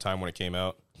around like the time when it came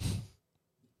out.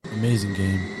 Amazing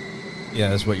game. Yeah,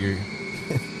 that's what you're.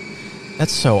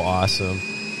 That's so awesome.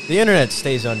 The internet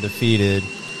stays undefeated.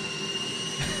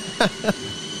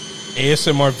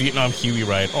 ASMR Vietnam Huey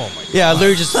ride. Oh my god. Yeah, I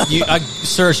literally just I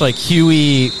searched like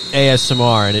Huey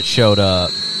ASMR and it showed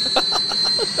up.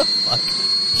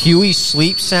 Huey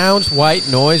sleep sounds, white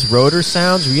noise, rotor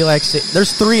sounds, relaxation.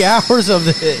 There's 3 hours of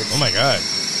this. Oh my god.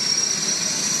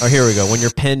 Oh, here we go. When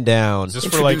you're pinned down. Is this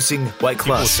for like Introducing White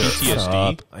people Claw with syrup.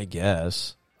 PTSD? Up, I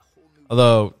guess.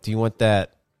 Although, do you want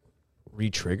that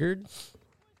re-triggered?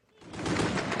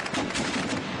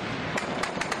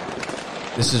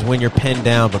 This is when you're pinned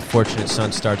down, but Fortunate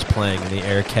Son starts playing, and the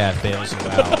air cat bails you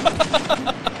out.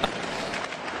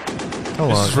 How long?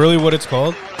 This is really what it's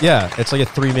called? Yeah, it's like a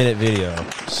 3-minute video.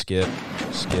 Skip.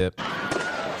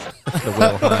 The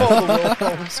Will Hunt. the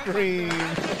Wilhelm scream.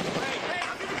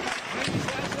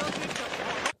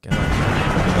 God.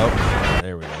 Oh,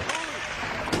 there we go.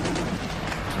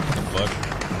 Fuck.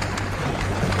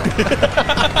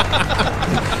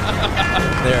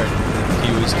 There, the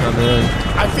cues come in.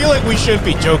 I feel like we shouldn't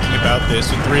be joking about this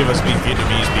with 3 of us being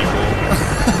Vietnamese people.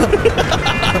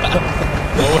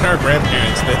 What would our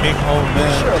grandparents think? Oh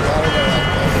man.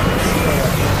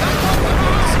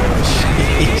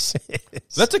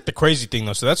 So that's like the crazy thing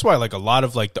though. So that's why like a lot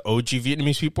of like the OG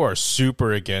Vietnamese people are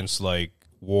super against like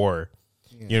war.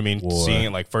 You know what I mean? War. Seeing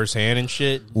it like firsthand and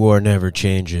shit. War never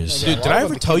changes. Dude, a did lot I of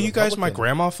ever them tell became you guys my Republican.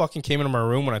 grandma fucking came into my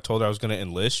room when I told her I was going to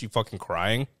enlist? You fucking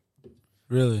crying?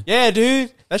 Really? Yeah,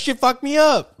 dude. That shit fucked me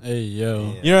up. Hey,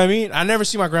 yo. You know what I mean? I never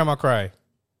see my grandma cry.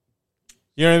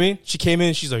 You know what I mean? She came in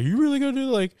and she's like, you really going to do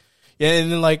like... Yeah,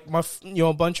 and then like my,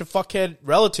 a bunch of fuckhead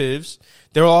relatives,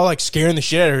 they were all like scaring the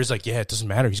shit out of her. He's like, yeah, it doesn't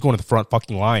matter. He's going to the front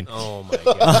fucking line. Oh my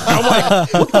god! I'm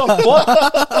like, what the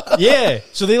fuck? Yeah.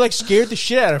 So they like scared the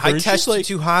shit out of her. I It's just, tested like,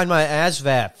 to hide my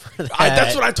ASVAB for that.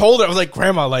 that's what I told her. I was like,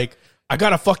 Grandma, like, I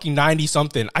got a fucking 90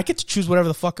 something. I get to choose whatever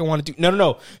the fuck I want to do.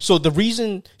 No. So the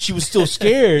reason she was still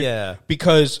scared, Yeah.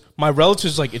 because my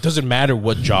relative's like, it doesn't matter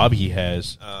what job he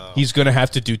has. He's gonna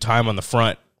have to do time on the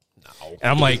front. No.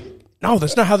 And I'm like, no,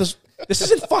 that's not how this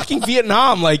isn't fucking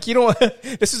Vietnam. Like, you don't.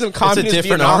 This isn't communist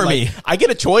different Vietnam. army. Like, I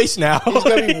get a choice now. He's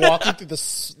gonna be walking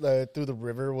through the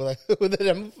river with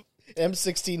an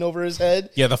M16 over his head.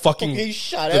 Yeah, the fucking He's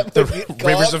shot at the by Viet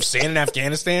rivers Cong. of sand in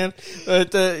Afghanistan.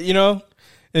 You know,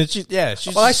 and she's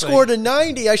Well, I just scored a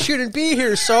 90. I shouldn't be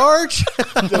here, Sarge.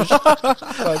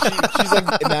 She's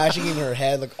like imagining in her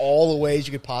head like all the ways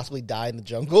you could possibly die in the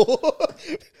jungle,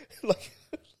 like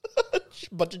a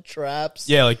bunch of traps.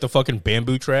 yeah, like the fucking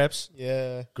bamboo traps.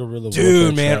 Yeah. Guerrilla Dude,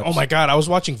 warfare man, traps. oh my god, I was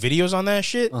watching videos on that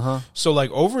shit. So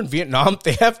like over in Vietnam,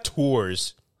 they have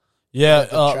tours. Yeah,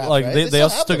 traps, like right? they They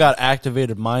also still still have got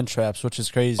activated mine traps, which is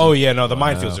crazy. Oh yeah, no, the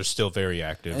minefields are still very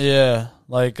active. Yeah,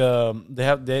 like they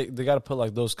got to put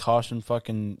like those caution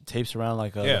fucking tapes around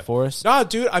like the forest. Nah,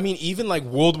 dude, I mean even like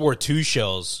World War II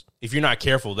shells, if you're not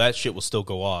careful, that shit will still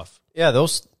go off. Yeah,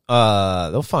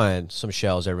 they'll find some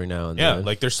shells every now and Yeah, then.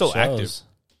 like they're still Shells. active.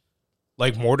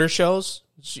 Like mortar shells,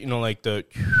 like the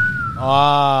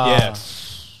Ah,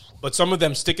 But some of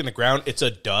them stick in the ground. It's a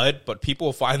dud, but people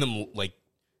will find them like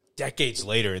decades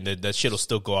later, and that shit will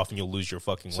still go off, and you'll lose your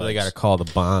fucking. So legs. they got to call the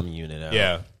bomb unit out.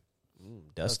 Yeah.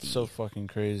 Dusty. that's so fucking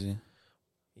crazy.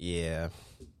 Yeah.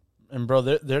 And bro,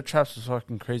 their traps are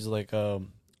fucking crazy. Like I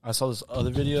saw this other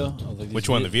video. Of, like, these Which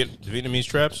one? The Vietnamese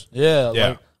traps? Yeah, Yeah.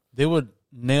 like they would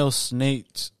nail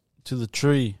snakes to the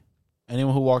tree.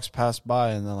 Anyone who walks past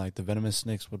by, and then like the venomous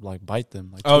snakes would like bite them.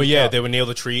 Like, Oh tweak yeah, out. they would nail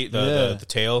the tree, Yeah. the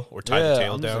tail, or tie the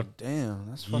tail I'm just down. like, damn,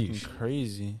 that's fucking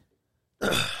crazy.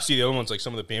 See the other ones, like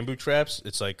some of the bamboo traps.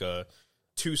 It's like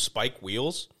 2 spike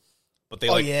wheels, but they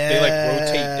Oh like yeah. they like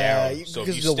rotate down. So if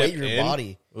because you of the step weight of your in,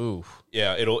 body. Ooh.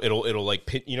 yeah, it'll like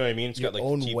pit. You know what I mean? It's got Your like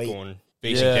own the teeth weight. going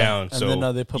facing down. And So then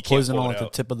they you put can't poison pull on it like the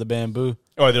out. tip of the bamboo.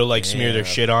 Or they'll like smear their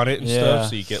shit on it and Yeah. stuff,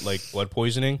 so you get like blood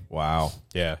poisoning. Wow.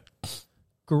 Yeah.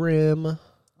 Grim.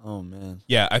 Oh man,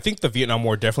 Yeah, I think the Vietnam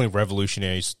War definitely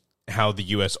revolutionized how the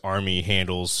U.S. Army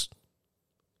handles,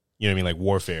 you know what I mean, like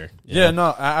warfare. yeah. No,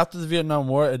 after the Vietnam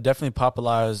War, it definitely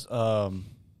popularized the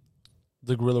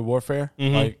guerrilla warfare,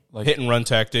 Mhm. like Hit and run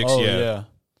tactics. Oh yeah. yeah,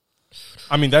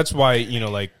 I mean, that's why,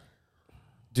 like,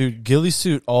 dude, ghillie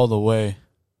suit all the way,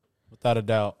 without a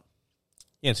doubt.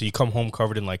 yeah, so you come home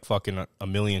covered in like fucking a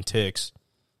million ticks.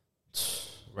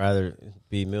 Rather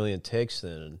be a million ticks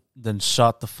than Then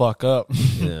shot the fuck up.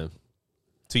 yeah.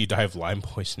 So you die of Lyme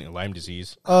poisoning, Lyme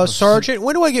disease. Sergeant,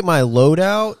 when do I get my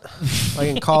loadout? Like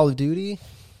in Call of Duty?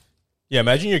 Yeah,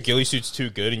 imagine your ghillie suit's too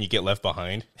good and you get left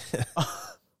behind.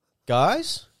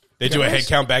 Guys? They do a head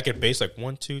count back at base, like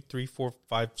 1, 2, 3, 4,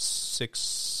 5, 6,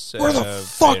 7. Where the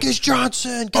fuck is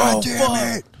Johnson? God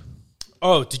damn it.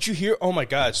 Oh, did you hear? Oh my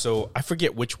god! So I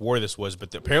forget which war this was,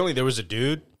 but apparently there was a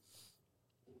dude,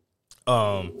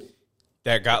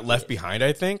 that got left behind.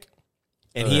 I think,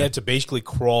 and he had to basically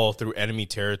crawl through enemy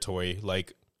territory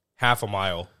like half a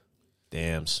mile.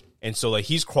 Dams. And so like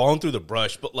he's crawling through the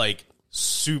brush, but like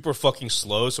super fucking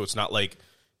slow, so it's not like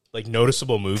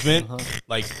noticeable movement.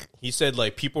 Like he said,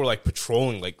 like people were like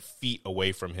patrolling like feet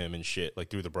away from him and shit, like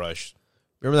through the brush.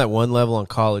 Remember that one level on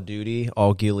Call of Duty,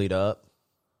 all ghillied up?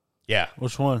 Yeah.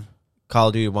 Which one? Call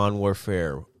of Duty Modern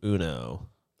Warfare Uno.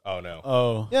 Oh no.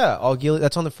 Oh, Yeah, all ghillie.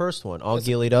 That's on the first one. All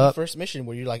ghillied up. First mission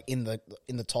where you're like in the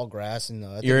tall grass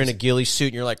and You're in a ghillie suit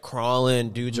and you're like crawling.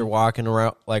 Dudes are walking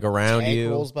around you.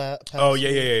 rolls past Oh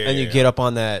yeah. And you get up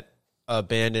on that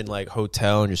abandoned like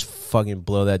hotel and just fucking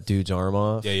blow that dude's arm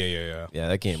off. Yeah. Yeah,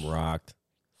 that game rocked.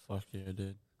 fuck yeah,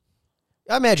 dude.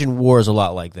 I imagine war is a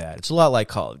lot like that. It's a lot like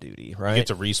Call of Duty, right? You get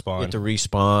to respawn. You get to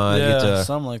respawn. Yeah, You, get to,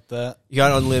 something like that. you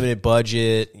got unlimited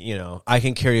budget. You know, I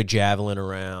can carry a javelin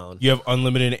around. You have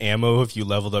unlimited ammo if you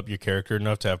leveled up your character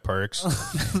enough to have perks.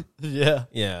 Yeah.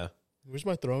 Yeah. Where's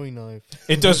my throwing knife?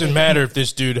 It doesn't matter if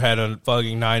this dude had a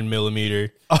fucking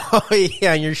 9mm. Oh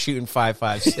yeah, and you're shooting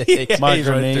 5.56. My he's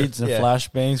right there. grenades and Yeah.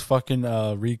 flashbangs fucking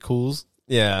recools.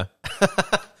 Yeah.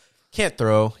 Can't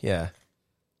throw. Yeah.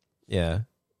 Yeah.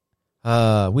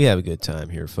 We have a good time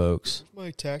here, folks.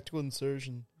 My tactical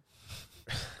insertion.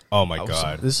 Oh my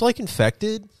god. This is like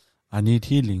infected. I need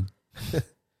healing.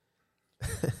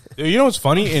 You know what's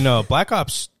funny? In Black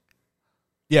Ops,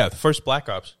 the first Black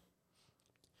Ops,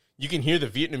 you can hear the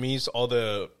Vietnamese, all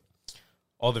the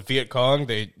Viet Cong,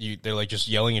 they're like just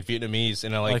yelling in Vietnamese,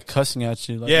 and I Like cussing at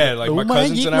you. Like, yeah, like my "Oh my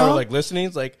cousins and I were God." like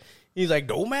listening. He's like,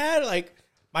 "No man, like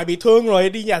might be thương rồi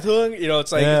đi nhà thương." You know,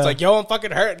 it's Yeah. like, yo, I'm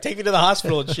fucking hurt. Take me to the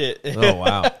hospital and shit. Oh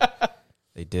wow.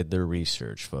 They did their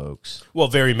research, folks. Well,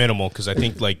 very minimal because I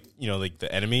think like the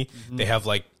enemy, they have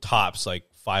like tops like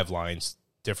 5 lines,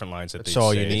 different lines that That's they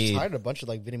all say. you need. Hired a bunch of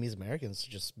like Vietnamese Americans to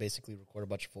just basically record a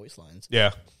bunch of voice lines.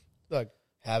 Yeah. Like,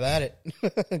 have at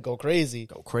it. Go crazy.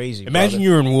 Go crazy. Imagine brother.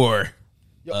 you're in war.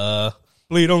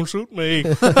 Please don't shoot me.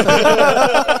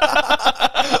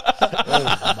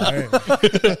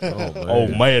 Oh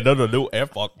man, that'll do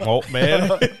fuck man.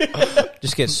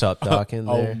 Just get Sup Doc in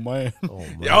there. Oh man. Oh,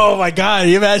 man. Oh my god,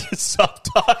 you imagine Sup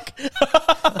Talk. Dude,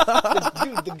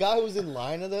 the guy who was in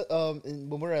line at the when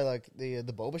we were at like the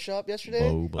boba shop yesterday,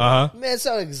 Uh-huh. man, it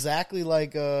sounded exactly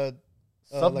like Sup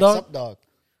like Dog? Sup Dog.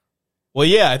 Well,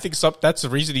 yeah, I think that's the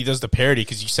reason he does the parody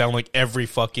because you sound like every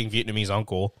fucking Vietnamese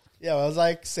uncle. Yeah, I was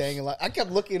like saying a lot. I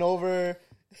kept looking over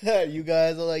at you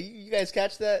guys. I was like, you guys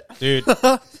catch that? Dude,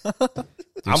 Sup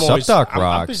Doc I'm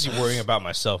rocks. busy worrying about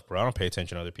myself, bro. I don't pay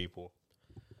attention to other people.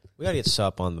 We gotta get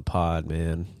Sup on the pod,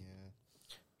 man.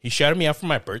 He shouted me out for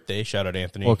my birthday. Shout out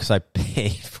Anthony. Well, because I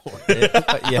paid for it.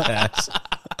 But yes.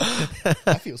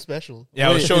 I feel special. Yeah,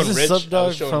 I was showing Is this Rich. Sup I Dog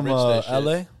was showing from Rich that shit.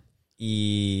 LA?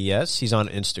 Yes, he's on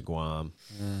Instagram.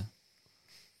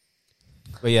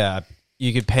 But yeah,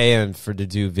 you could pay him to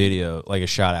do video, like a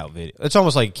shout out video. It's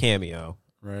almost like a cameo.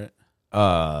 Right.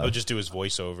 He'll just do his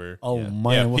voiceover. Oh Yeah.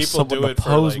 man, Yeah, what's people up with do the it for,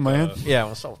 pose, like, man? Yeah,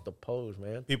 what's up with the pose,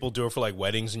 man? People do it for like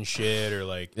weddings and shit, or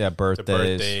like Yeah, the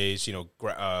birthdays. birthdays,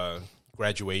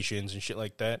 graduations and shit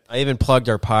like that. I even plugged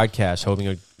our podcast,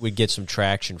 hoping we'd get some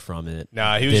traction from it.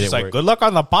 Nah, he was Did just it like, work? "Good luck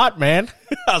on the pot, man."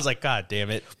 I was like, "God damn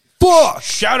it, fuck!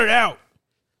 Shout it out,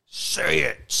 say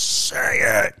it."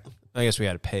 I guess we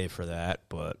had to pay for that,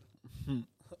 but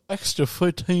Extra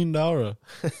 $15.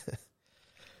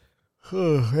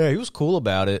 yeah, he was cool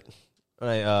about it.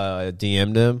 I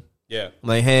DM'd him. Yeah, I'm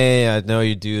like, hey, I know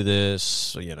you do this.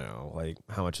 So, like,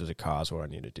 how much does it cost? What I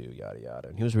need to do? Yada yada.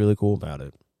 And he was really cool about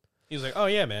it. he was like, "Oh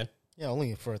yeah, man, Yeah,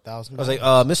 only for $1,000. I was like,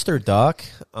 Mr. Doc.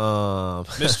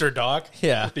 Mr. Doc."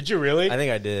 Yeah, Did you really, I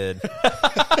think I did.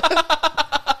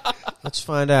 Let's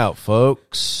find out,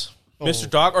 folks. Mr.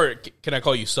 Doc, or can I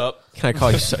call you Sup? Can I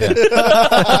call you? Yeah.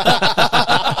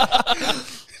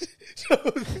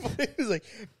 he was like,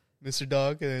 Mr.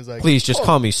 Dog, and he was like, Please just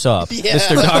call me Sup. Yeah.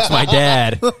 Mr. Doc's my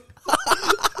dad.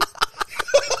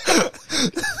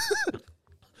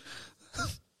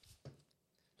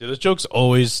 Dude, those jokes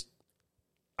always,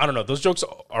 I don't know, those jokes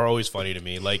are always funny to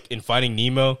me. Like in Finding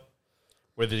Nemo,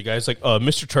 where the guy's like,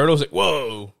 Mr. Turtle's like,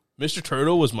 whoa, Mr.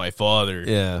 Turtle was my father.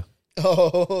 Yeah.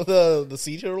 oh, the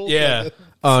sea turtle. Yeah.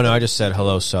 Oh no, I just said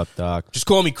hello, Sup, Doc. Just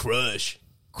call me Crush.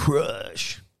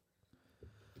 Crush.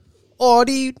 Oh,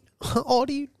 dude.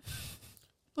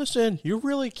 Listen, you're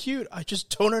really cute. I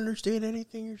just don't understand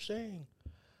anything you're saying.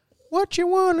 What you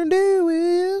want to do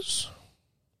is,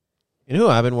 you know who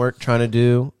I've been trying to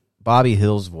do? Bobby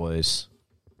Hill's voice.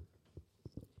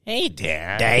 Hey,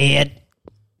 Dad. Dad.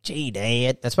 Gee,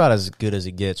 Dad. That's about as good as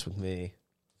it gets with me.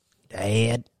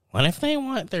 Dad. What if they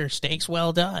want their steaks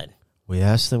well done? We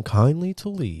ask them kindly to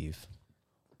leave.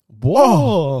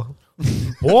 Whoa.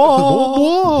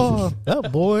 Whoa.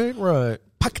 That boy ain't right.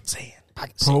 Pocket sand.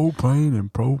 Propane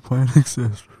and propane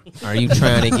accessories. Are you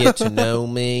trying to get to know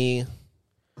me?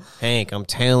 Hank, I'm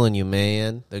telling you,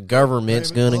 man. The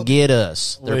government's going to get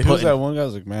us. They're Wait, who's putting that one guy?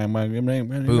 Like, man.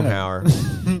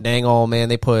 Boomhauer. Dang old, man.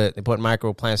 They put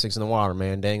microplastics in the water,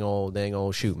 man. Dang old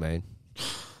shoot, man.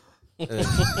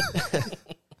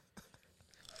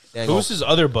 Who's his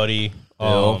other buddy?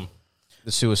 Bill.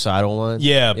 The suicidal one?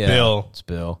 Yeah, Bill. It's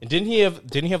Bill. And didn't he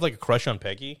have like a crush on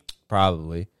Peggy?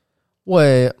 Probably.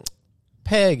 Well,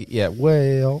 Peg, yeah,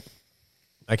 well.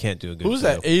 I can't do a good Who's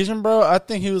Bill. that Asian bro? I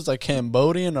think he was like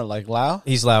Cambodian or like Lao.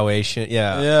 He's Laotian,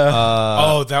 yeah.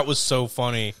 Yeah. That was so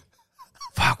funny.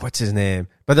 Fuck, what's his name?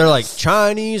 But they're like,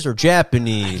 Chinese or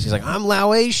Japanese? He's like, I'm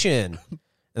Laotian. And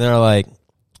they're like,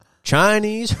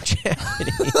 Chinese or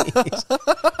Japanese?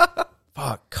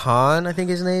 Fuck, Khan, I think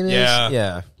his name is? Yeah.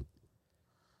 Yeah.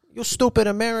 You stupid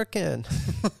American.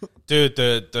 Dude,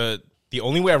 the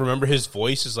only way I remember his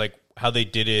voice is like how they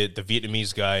did it, the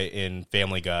Vietnamese guy in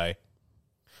Family Guy.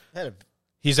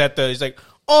 He's like,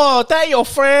 oh, that your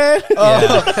friend?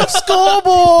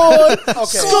 Scoreboard!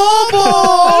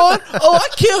 Scoreboard! Oh, I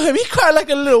killed him. He cried like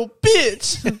a little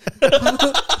bitch.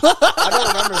 I don't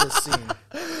remember this scene.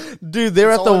 Dude, they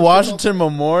were at the Washington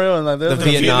Memorial and like The the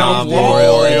Vietnam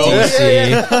Memorial Memorial in in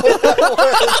DC.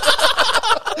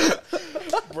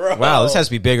 Wow, this has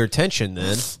to be bigger tension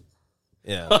then.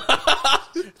 Yeah.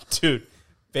 Dude,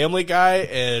 Family Guy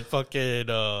and fucking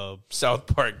South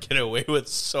Park get away with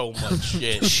so much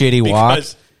shit. Shitty Walk.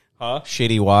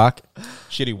 Shitty Walk?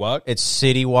 It's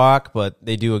City Walk, but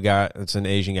they do a guy, it's an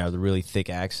Asian guy with a really thick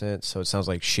accent, so it sounds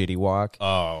like Shitty Walk.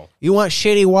 Oh. You want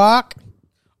Shitty Walk?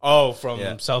 Oh,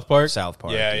 from South Park? South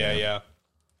Park. Yeah.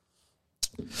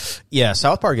 Yeah,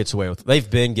 South Park gets away with, they've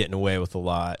been getting away with a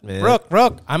lot, man.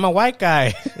 Rook, I'm a white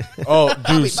guy. Oh,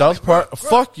 dude, South Park.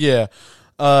 Fuck yeah.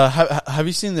 Have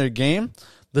you seen their game?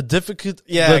 The difficult.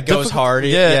 Yeah, it goes hard.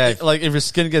 Yeah, like if your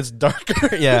skin gets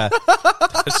darker. Yeah.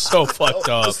 It's so fucked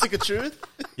up. The stick of truth?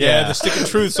 Yeah, the stick of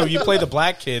truth. So you play the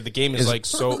black kid, the game is like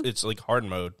it's like hard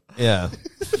mode. Yeah.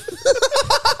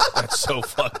 That's so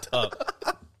fucked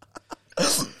up.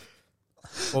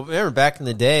 Well, remember back in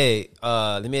the day,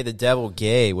 they made the devil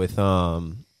gay with, he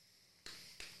was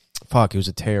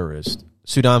a terrorist.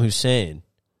 Saddam Hussein.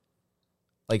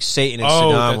 Like Satan and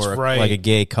Saddam were right. like a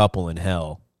gay couple in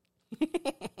hell.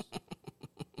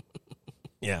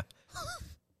 Yeah.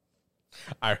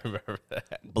 I remember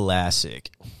that. Blasic.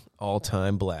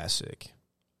 All-time Blasic.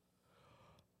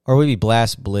 Or would it be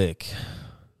Blast Blick?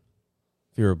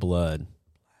 Fear of Blood.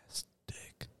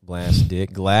 Blast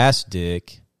Dick. Glass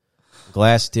Dick.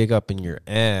 Glass Dick up in your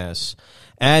ass.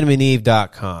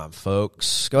 AdamandEve.com,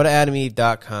 folks. Go to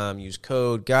AdamandEve.com. Use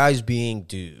code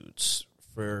GuysBeingDudes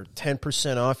for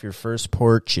 10% off your first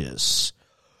purchase.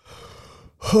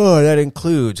 Oh, that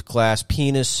includes glass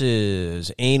penises,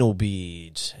 anal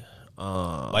beads.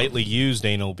 Lightly used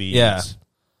anal beads. Yeah.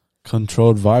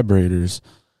 Controlled vibrators.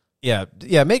 Yeah,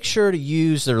 make sure to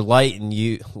use their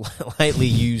lightly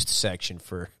used section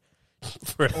for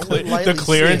the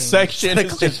clearance section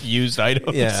is just used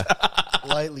items. yeah.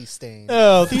 Lightly stained.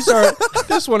 Oh,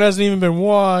 this one hasn't even been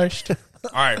washed. All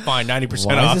right, fine, 90%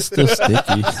 Why off. is it still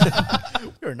sticky?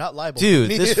 You're not liable.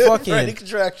 Dude, for this for fucking- any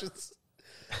contractions.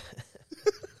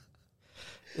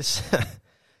 It's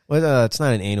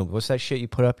not an anal. What's that shit you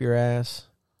put up your ass?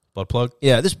 Butt plug.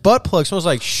 Yeah, this butt plug smells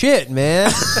like shit,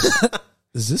 man.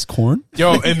 Is this corn?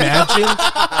 Yo, imagine.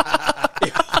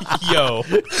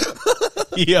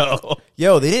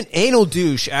 Yo, they didn't anal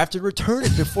douche after return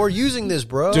it before using this,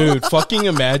 bro. Dude, fucking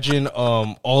imagine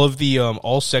all of the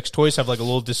all sex toys have like a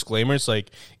little disclaimer. It's like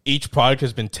each product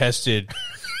has been tested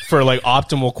for like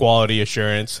optimal quality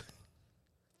assurance.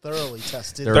 Thoroughly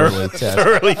tested. Thoroughly tested.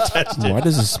 Thoroughly tested. Why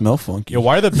does it smell funky? Yo,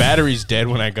 why are the batteries dead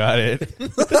when I got it?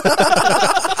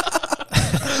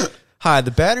 Hi,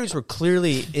 the batteries were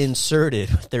clearly inserted.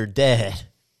 They're dead.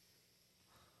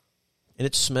 And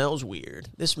it smells weird.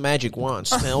 This magic wand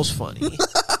smells funny.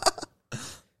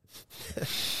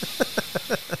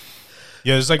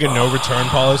 Yeah, there's like a no return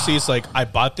policy. It's like, I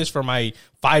bought this for my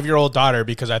 5-year-old daughter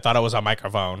because I thought it was a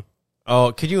microphone.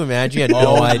 Oh, could you imagine? You had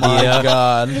no idea. My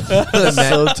God. That's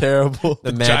so terrible.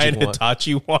 The Giant magic wand.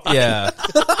 Hitachi wand. Yeah.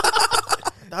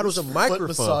 That was a Foot microphone.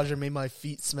 massager made my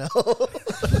feet smell.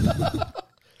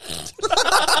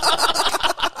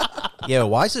 Yo,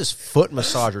 why does this foot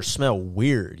massager smell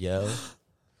weird, yo?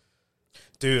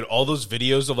 Dude, all those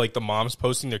videos of like the moms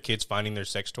posting their kids finding their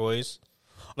sex toys.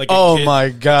 Like Oh kid, my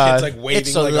God. Kid's like waving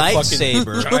It's a like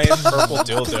lightsaber. a fucking giant purple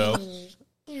dildo.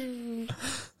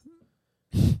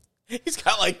 He's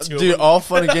got like two. Dude, all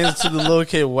fun and games until the little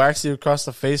kid whacks you across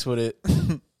the face with it.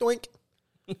 Doink.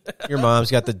 Your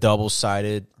mom's got the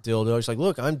double-sided dildo. She's like,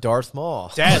 look, I'm Darth Maul.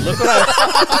 Dad, look what I...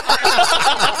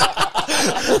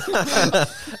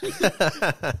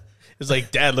 It's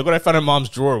like, Dad, look what I found in Mom's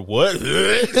drawer. What?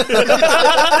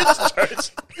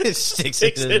 It sticks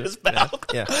Sticks in his mouth.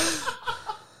 Yeah.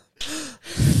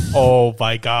 Oh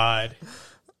my God.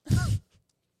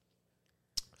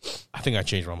 I think I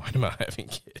changed my mind about having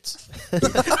kids.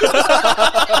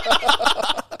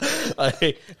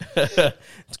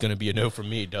 It's gonna be a no from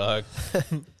me, dog.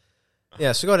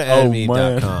 Yeah, so go to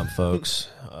edme.com, folks.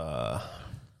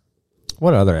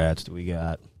 What other ads do we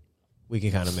got? We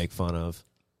can kind of make fun of.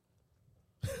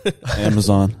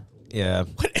 Amazon. Yeah.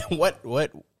 What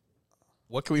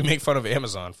can we make fun of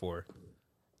Amazon for?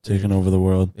 Taking over the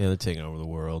world. Yeah, they're taking over the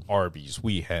world. Arby's,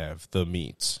 we have the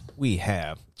meats. We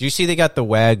have. Do you see they got the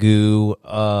Wagyu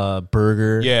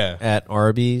burger at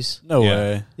Arby's? No Yeah.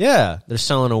 way. Yeah, they're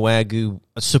selling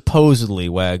a supposedly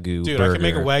Wagyu Dude, burger. I can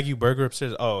make a Wagyu burger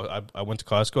upstairs. Oh, I went to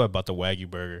Costco. I bought the Wagyu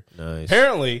burger. Nice.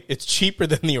 Apparently, it's cheaper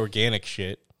than the organic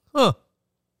shit. Huh.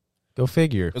 Go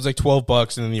figure. It was like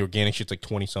 $12, and then the organic shit's like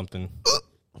 20-something.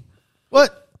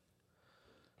 What?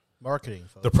 Marketing,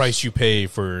 folks. The price you pay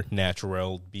for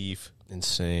natural beef,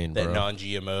 Insane, that bro.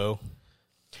 non-GMO.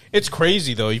 It's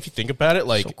crazy, though, if you think about it.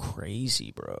 Like, So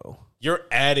crazy, bro. you're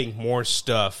adding more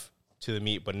stuff to the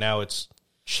meat, but now it's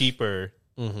cheaper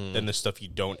than the stuff you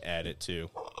don't add it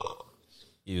to.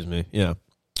 Excuse me. Yeah.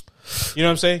 You know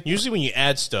what I'm saying? Usually when you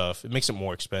add stuff, it makes it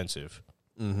more expensive.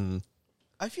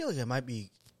 I feel like it might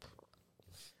be.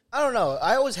 I don't know.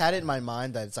 I always had it in my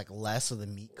mind that it's like less of the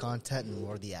meat content and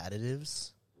more of the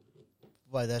additives.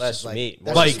 But that's Less just like meat,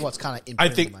 that's more just meat. what's kind of. I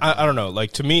think I don't know.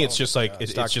 Like, to me, it's just like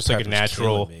it's Dr. just like a Pepper's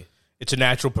natural. killing me. It's a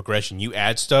natural progression. You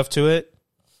add stuff to it,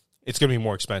 it's gonna be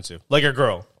more expensive. Like a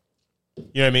girl, you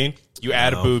know what I mean? You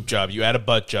add a boob job, you add a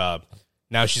butt job.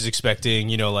 Now she's expecting,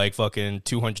 like fucking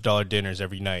 $200 dinners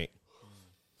every night.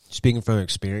 Speaking from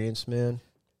experience, man.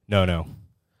 No,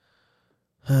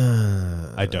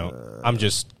 I don't. I'm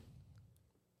just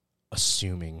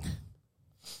assuming.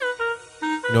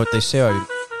 You know what they say?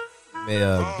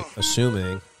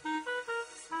 Assuming.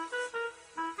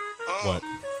 What?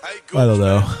 I don't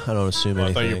know. I don't assume I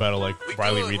anything. thought you were about to like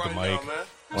Riley read the mic.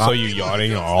 I saw you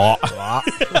yawning. Oh.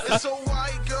 It's a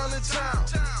white girl in town.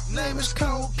 Name is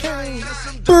cocaine.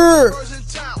 Brr.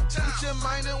 Put your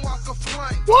mind and walk a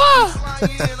flight.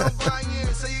 I'm buying.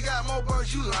 Say you got more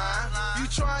birds, you lying. You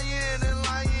trying and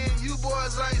lying. You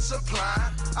boys ain't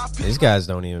supply. These guys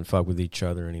don't even fuck with each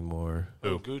other anymore.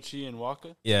 Who? Gucci and Walker?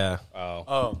 Yeah.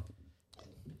 Oh.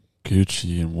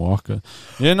 Gucci and Walker.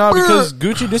 Yeah, no, because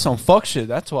Gucci did some fuck shit.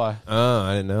 That's why. Oh,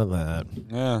 I didn't know that.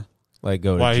 Yeah. Like,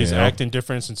 go to Why jail. he's acting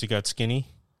different since he got skinny?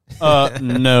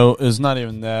 No, it's not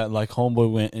even that. Like,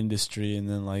 homeboy went industry and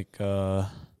then, like,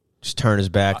 Just turn his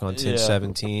back on yeah.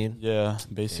 1017. yeah,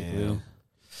 basically. Damn.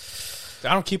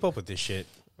 I don't keep up with this shit.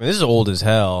 I mean, this is old as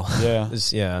hell. Yeah.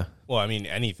 Yeah. Well, I mean,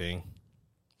 anything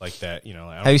like that, I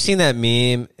don't Have you seen that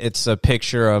meme? It's a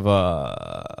picture of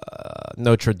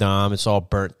Notre Dame. It's all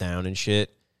burnt down and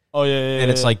shit. Oh, yeah. And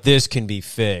it's like, this can be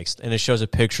fixed. And it shows a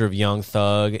picture of Young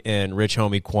Thug and Rich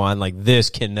Homie Quan, like, this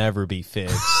can never be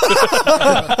fixed.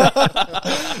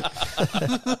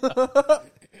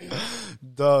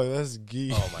 Dog, that's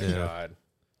geek. Oh my god,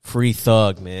 Free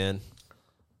Thug, man.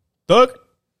 Thug.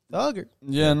 Thugger.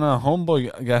 Yeah, no,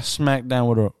 homeboy got smacked down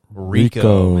with a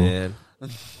Rico, man.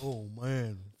 Oh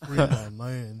man, free my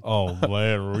man. Oh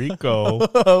man, Rico.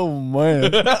 Oh,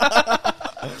 man.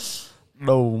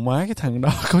 No, má cái thằng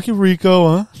đó có cái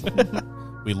Rico, hả?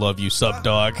 We love you, sub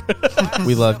dog.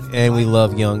 We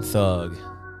love Young Thug.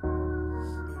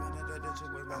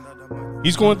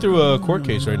 He's going through a court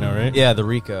case right now, right? Yeah, the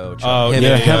Rico. Oh, Him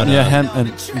yeah, and Gunna. him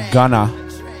and Ghana.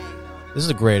 This is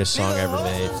the greatest song ever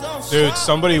made. Dude,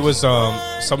 somebody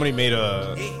made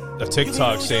a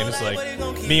TikTok saying it's like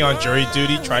me on jury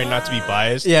duty, trying not to be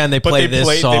biased. Yeah, and they play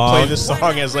this song. They play the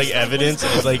song as like evidence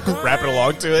and it's like rapping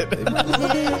along to it. Dude,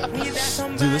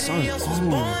 this song is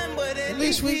At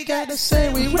least we got to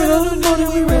say we ran on the money,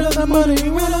 we ran on the money, we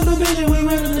ran on the vision, we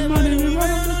ran on the money, we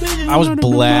ran on the vision.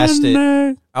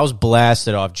 I was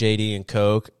blasted off JD and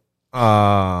Coke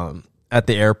at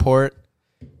the airport.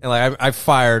 And like I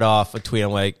fired off a tweet.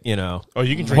 I'm like, Oh,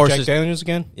 you can drink horses- Jack Daniels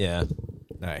again? yeah,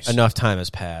 Nice. enough time has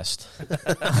passed.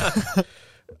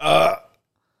 I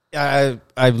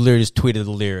literally just tweeted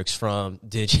the lyrics from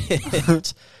Digit.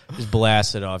 Just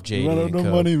blasted off JD and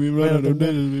Coke. we run on the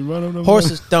vision, we run on the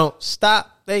Horses don't stop;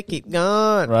 they keep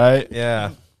going. Right?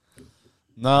 Yeah.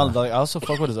 No, like I also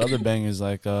fuck with his other bangers,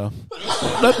 like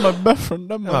that's my best friend,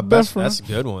 that's my, My best best. friend. That's a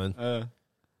good one. Do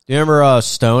you remember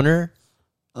Stoner?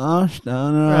 I'm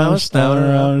stoner. I'm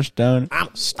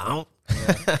stoned.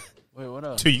 Wait, what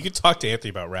up? Dude, you could talk to Anthony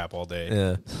about rap all day.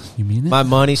 Yeah. You mean it? My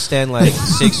money stand like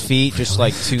 6 feet, just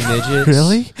like 2 midgets.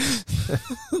 Really?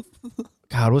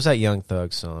 God, what was that Young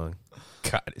Thug song?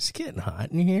 God, it's getting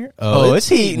hot in here. Oh, it's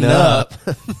heating up.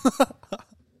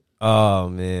 Oh,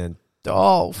 man.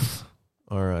 Dolph.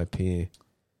 R.I.P.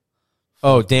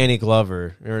 Oh, Danny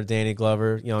Glover. Remember Danny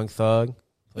Glover, Young Thug?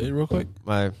 Play it real quick.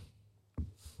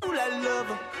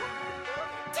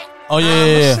 Oh,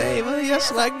 yeah. Save her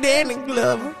just like Danny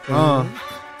Glover.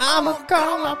 I'ma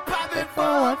call my pop before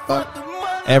I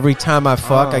fuck. Every time I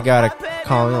fuck, I gotta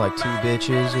call me like 2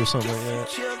 bitches or something like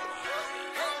that.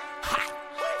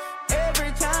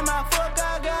 Every time I fuck,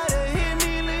 I gotta hit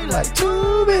me Like 2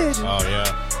 bitches. Oh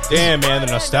yeah. Damn, man,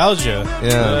 the nostalgia.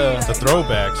 Yeah. The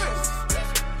throwbacks.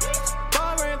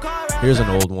 Here's an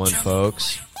old one,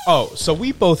 folks. Oh, so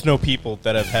we both know people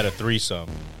that have had a threesome.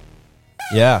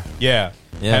 Yeah. Yeah.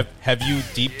 Yeah. Have you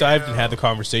deep dived and had the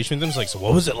conversation with them? It's like, so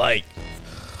what was it like?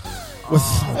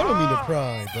 I don't mean to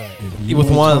pry, but With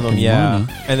one of them, yeah.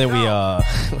 And then we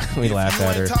laughed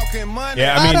at her.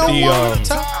 Yeah, I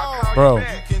mean Bro.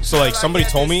 So like somebody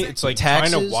told me it's like trying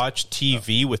to Taxes? watch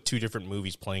TV with 2 different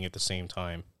movies playing at the same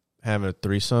time. Having a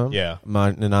threesome? Yeah.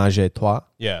 Menage a trois?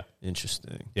 Yeah.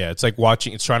 Interesting. Yeah, it's like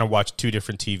it's trying to watch 2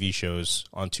 different TV shows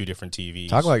on 2 different TVs.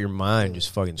 Talk about your mind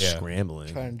just fucking Yeah.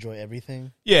 scrambling. trying to enjoy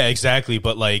everything. Yeah, exactly.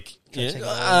 But like, you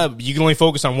can only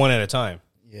focus on one at a time.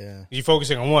 Yeah. If you're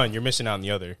focusing on one, you're missing out on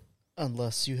the other.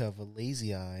 Unless you have a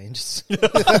lazy eye and just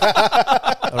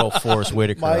That old Forrest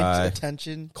Whitaker my eye.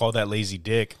 attention, Call that lazy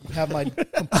dick. have my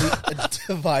complete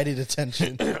divided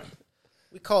attention.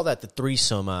 We call that the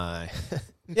threesome eye.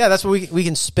 Yeah, that's what we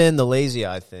can spin the lazy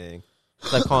eye thing.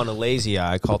 It's like calling a lazy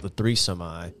eye, I call it the threesome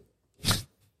eye.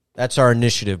 That's our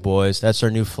initiative, boys. That's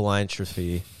our new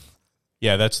philanthropy.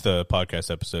 Yeah, that's the podcast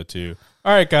episode too.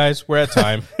 All right, guys, we're at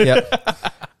time. Yep.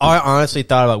 I honestly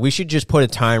thought about we should just put a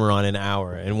timer on an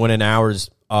hour, and when an hour's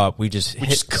up, we just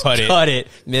cut it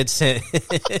mid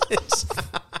sentence.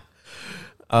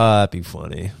 That'd be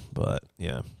funny, but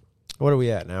yeah. What are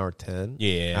we at? An hour 10?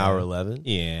 Yeah. Hour 11?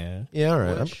 Yeah. Yeah. All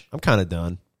right. I'm kind of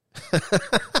done. All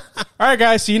right,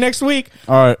 guys. See you next week.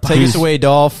 All right. Take us away,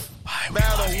 Dolph.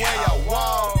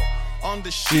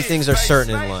 Few Few things are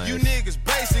certain in life: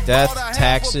 death,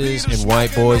 taxes, and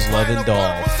white boys loving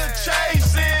Dolph.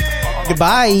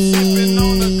 Goodbye.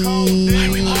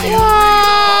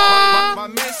 My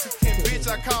Mexican bitch,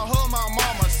 I call her my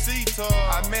mama Cita.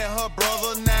 I met her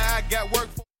brother, now I got work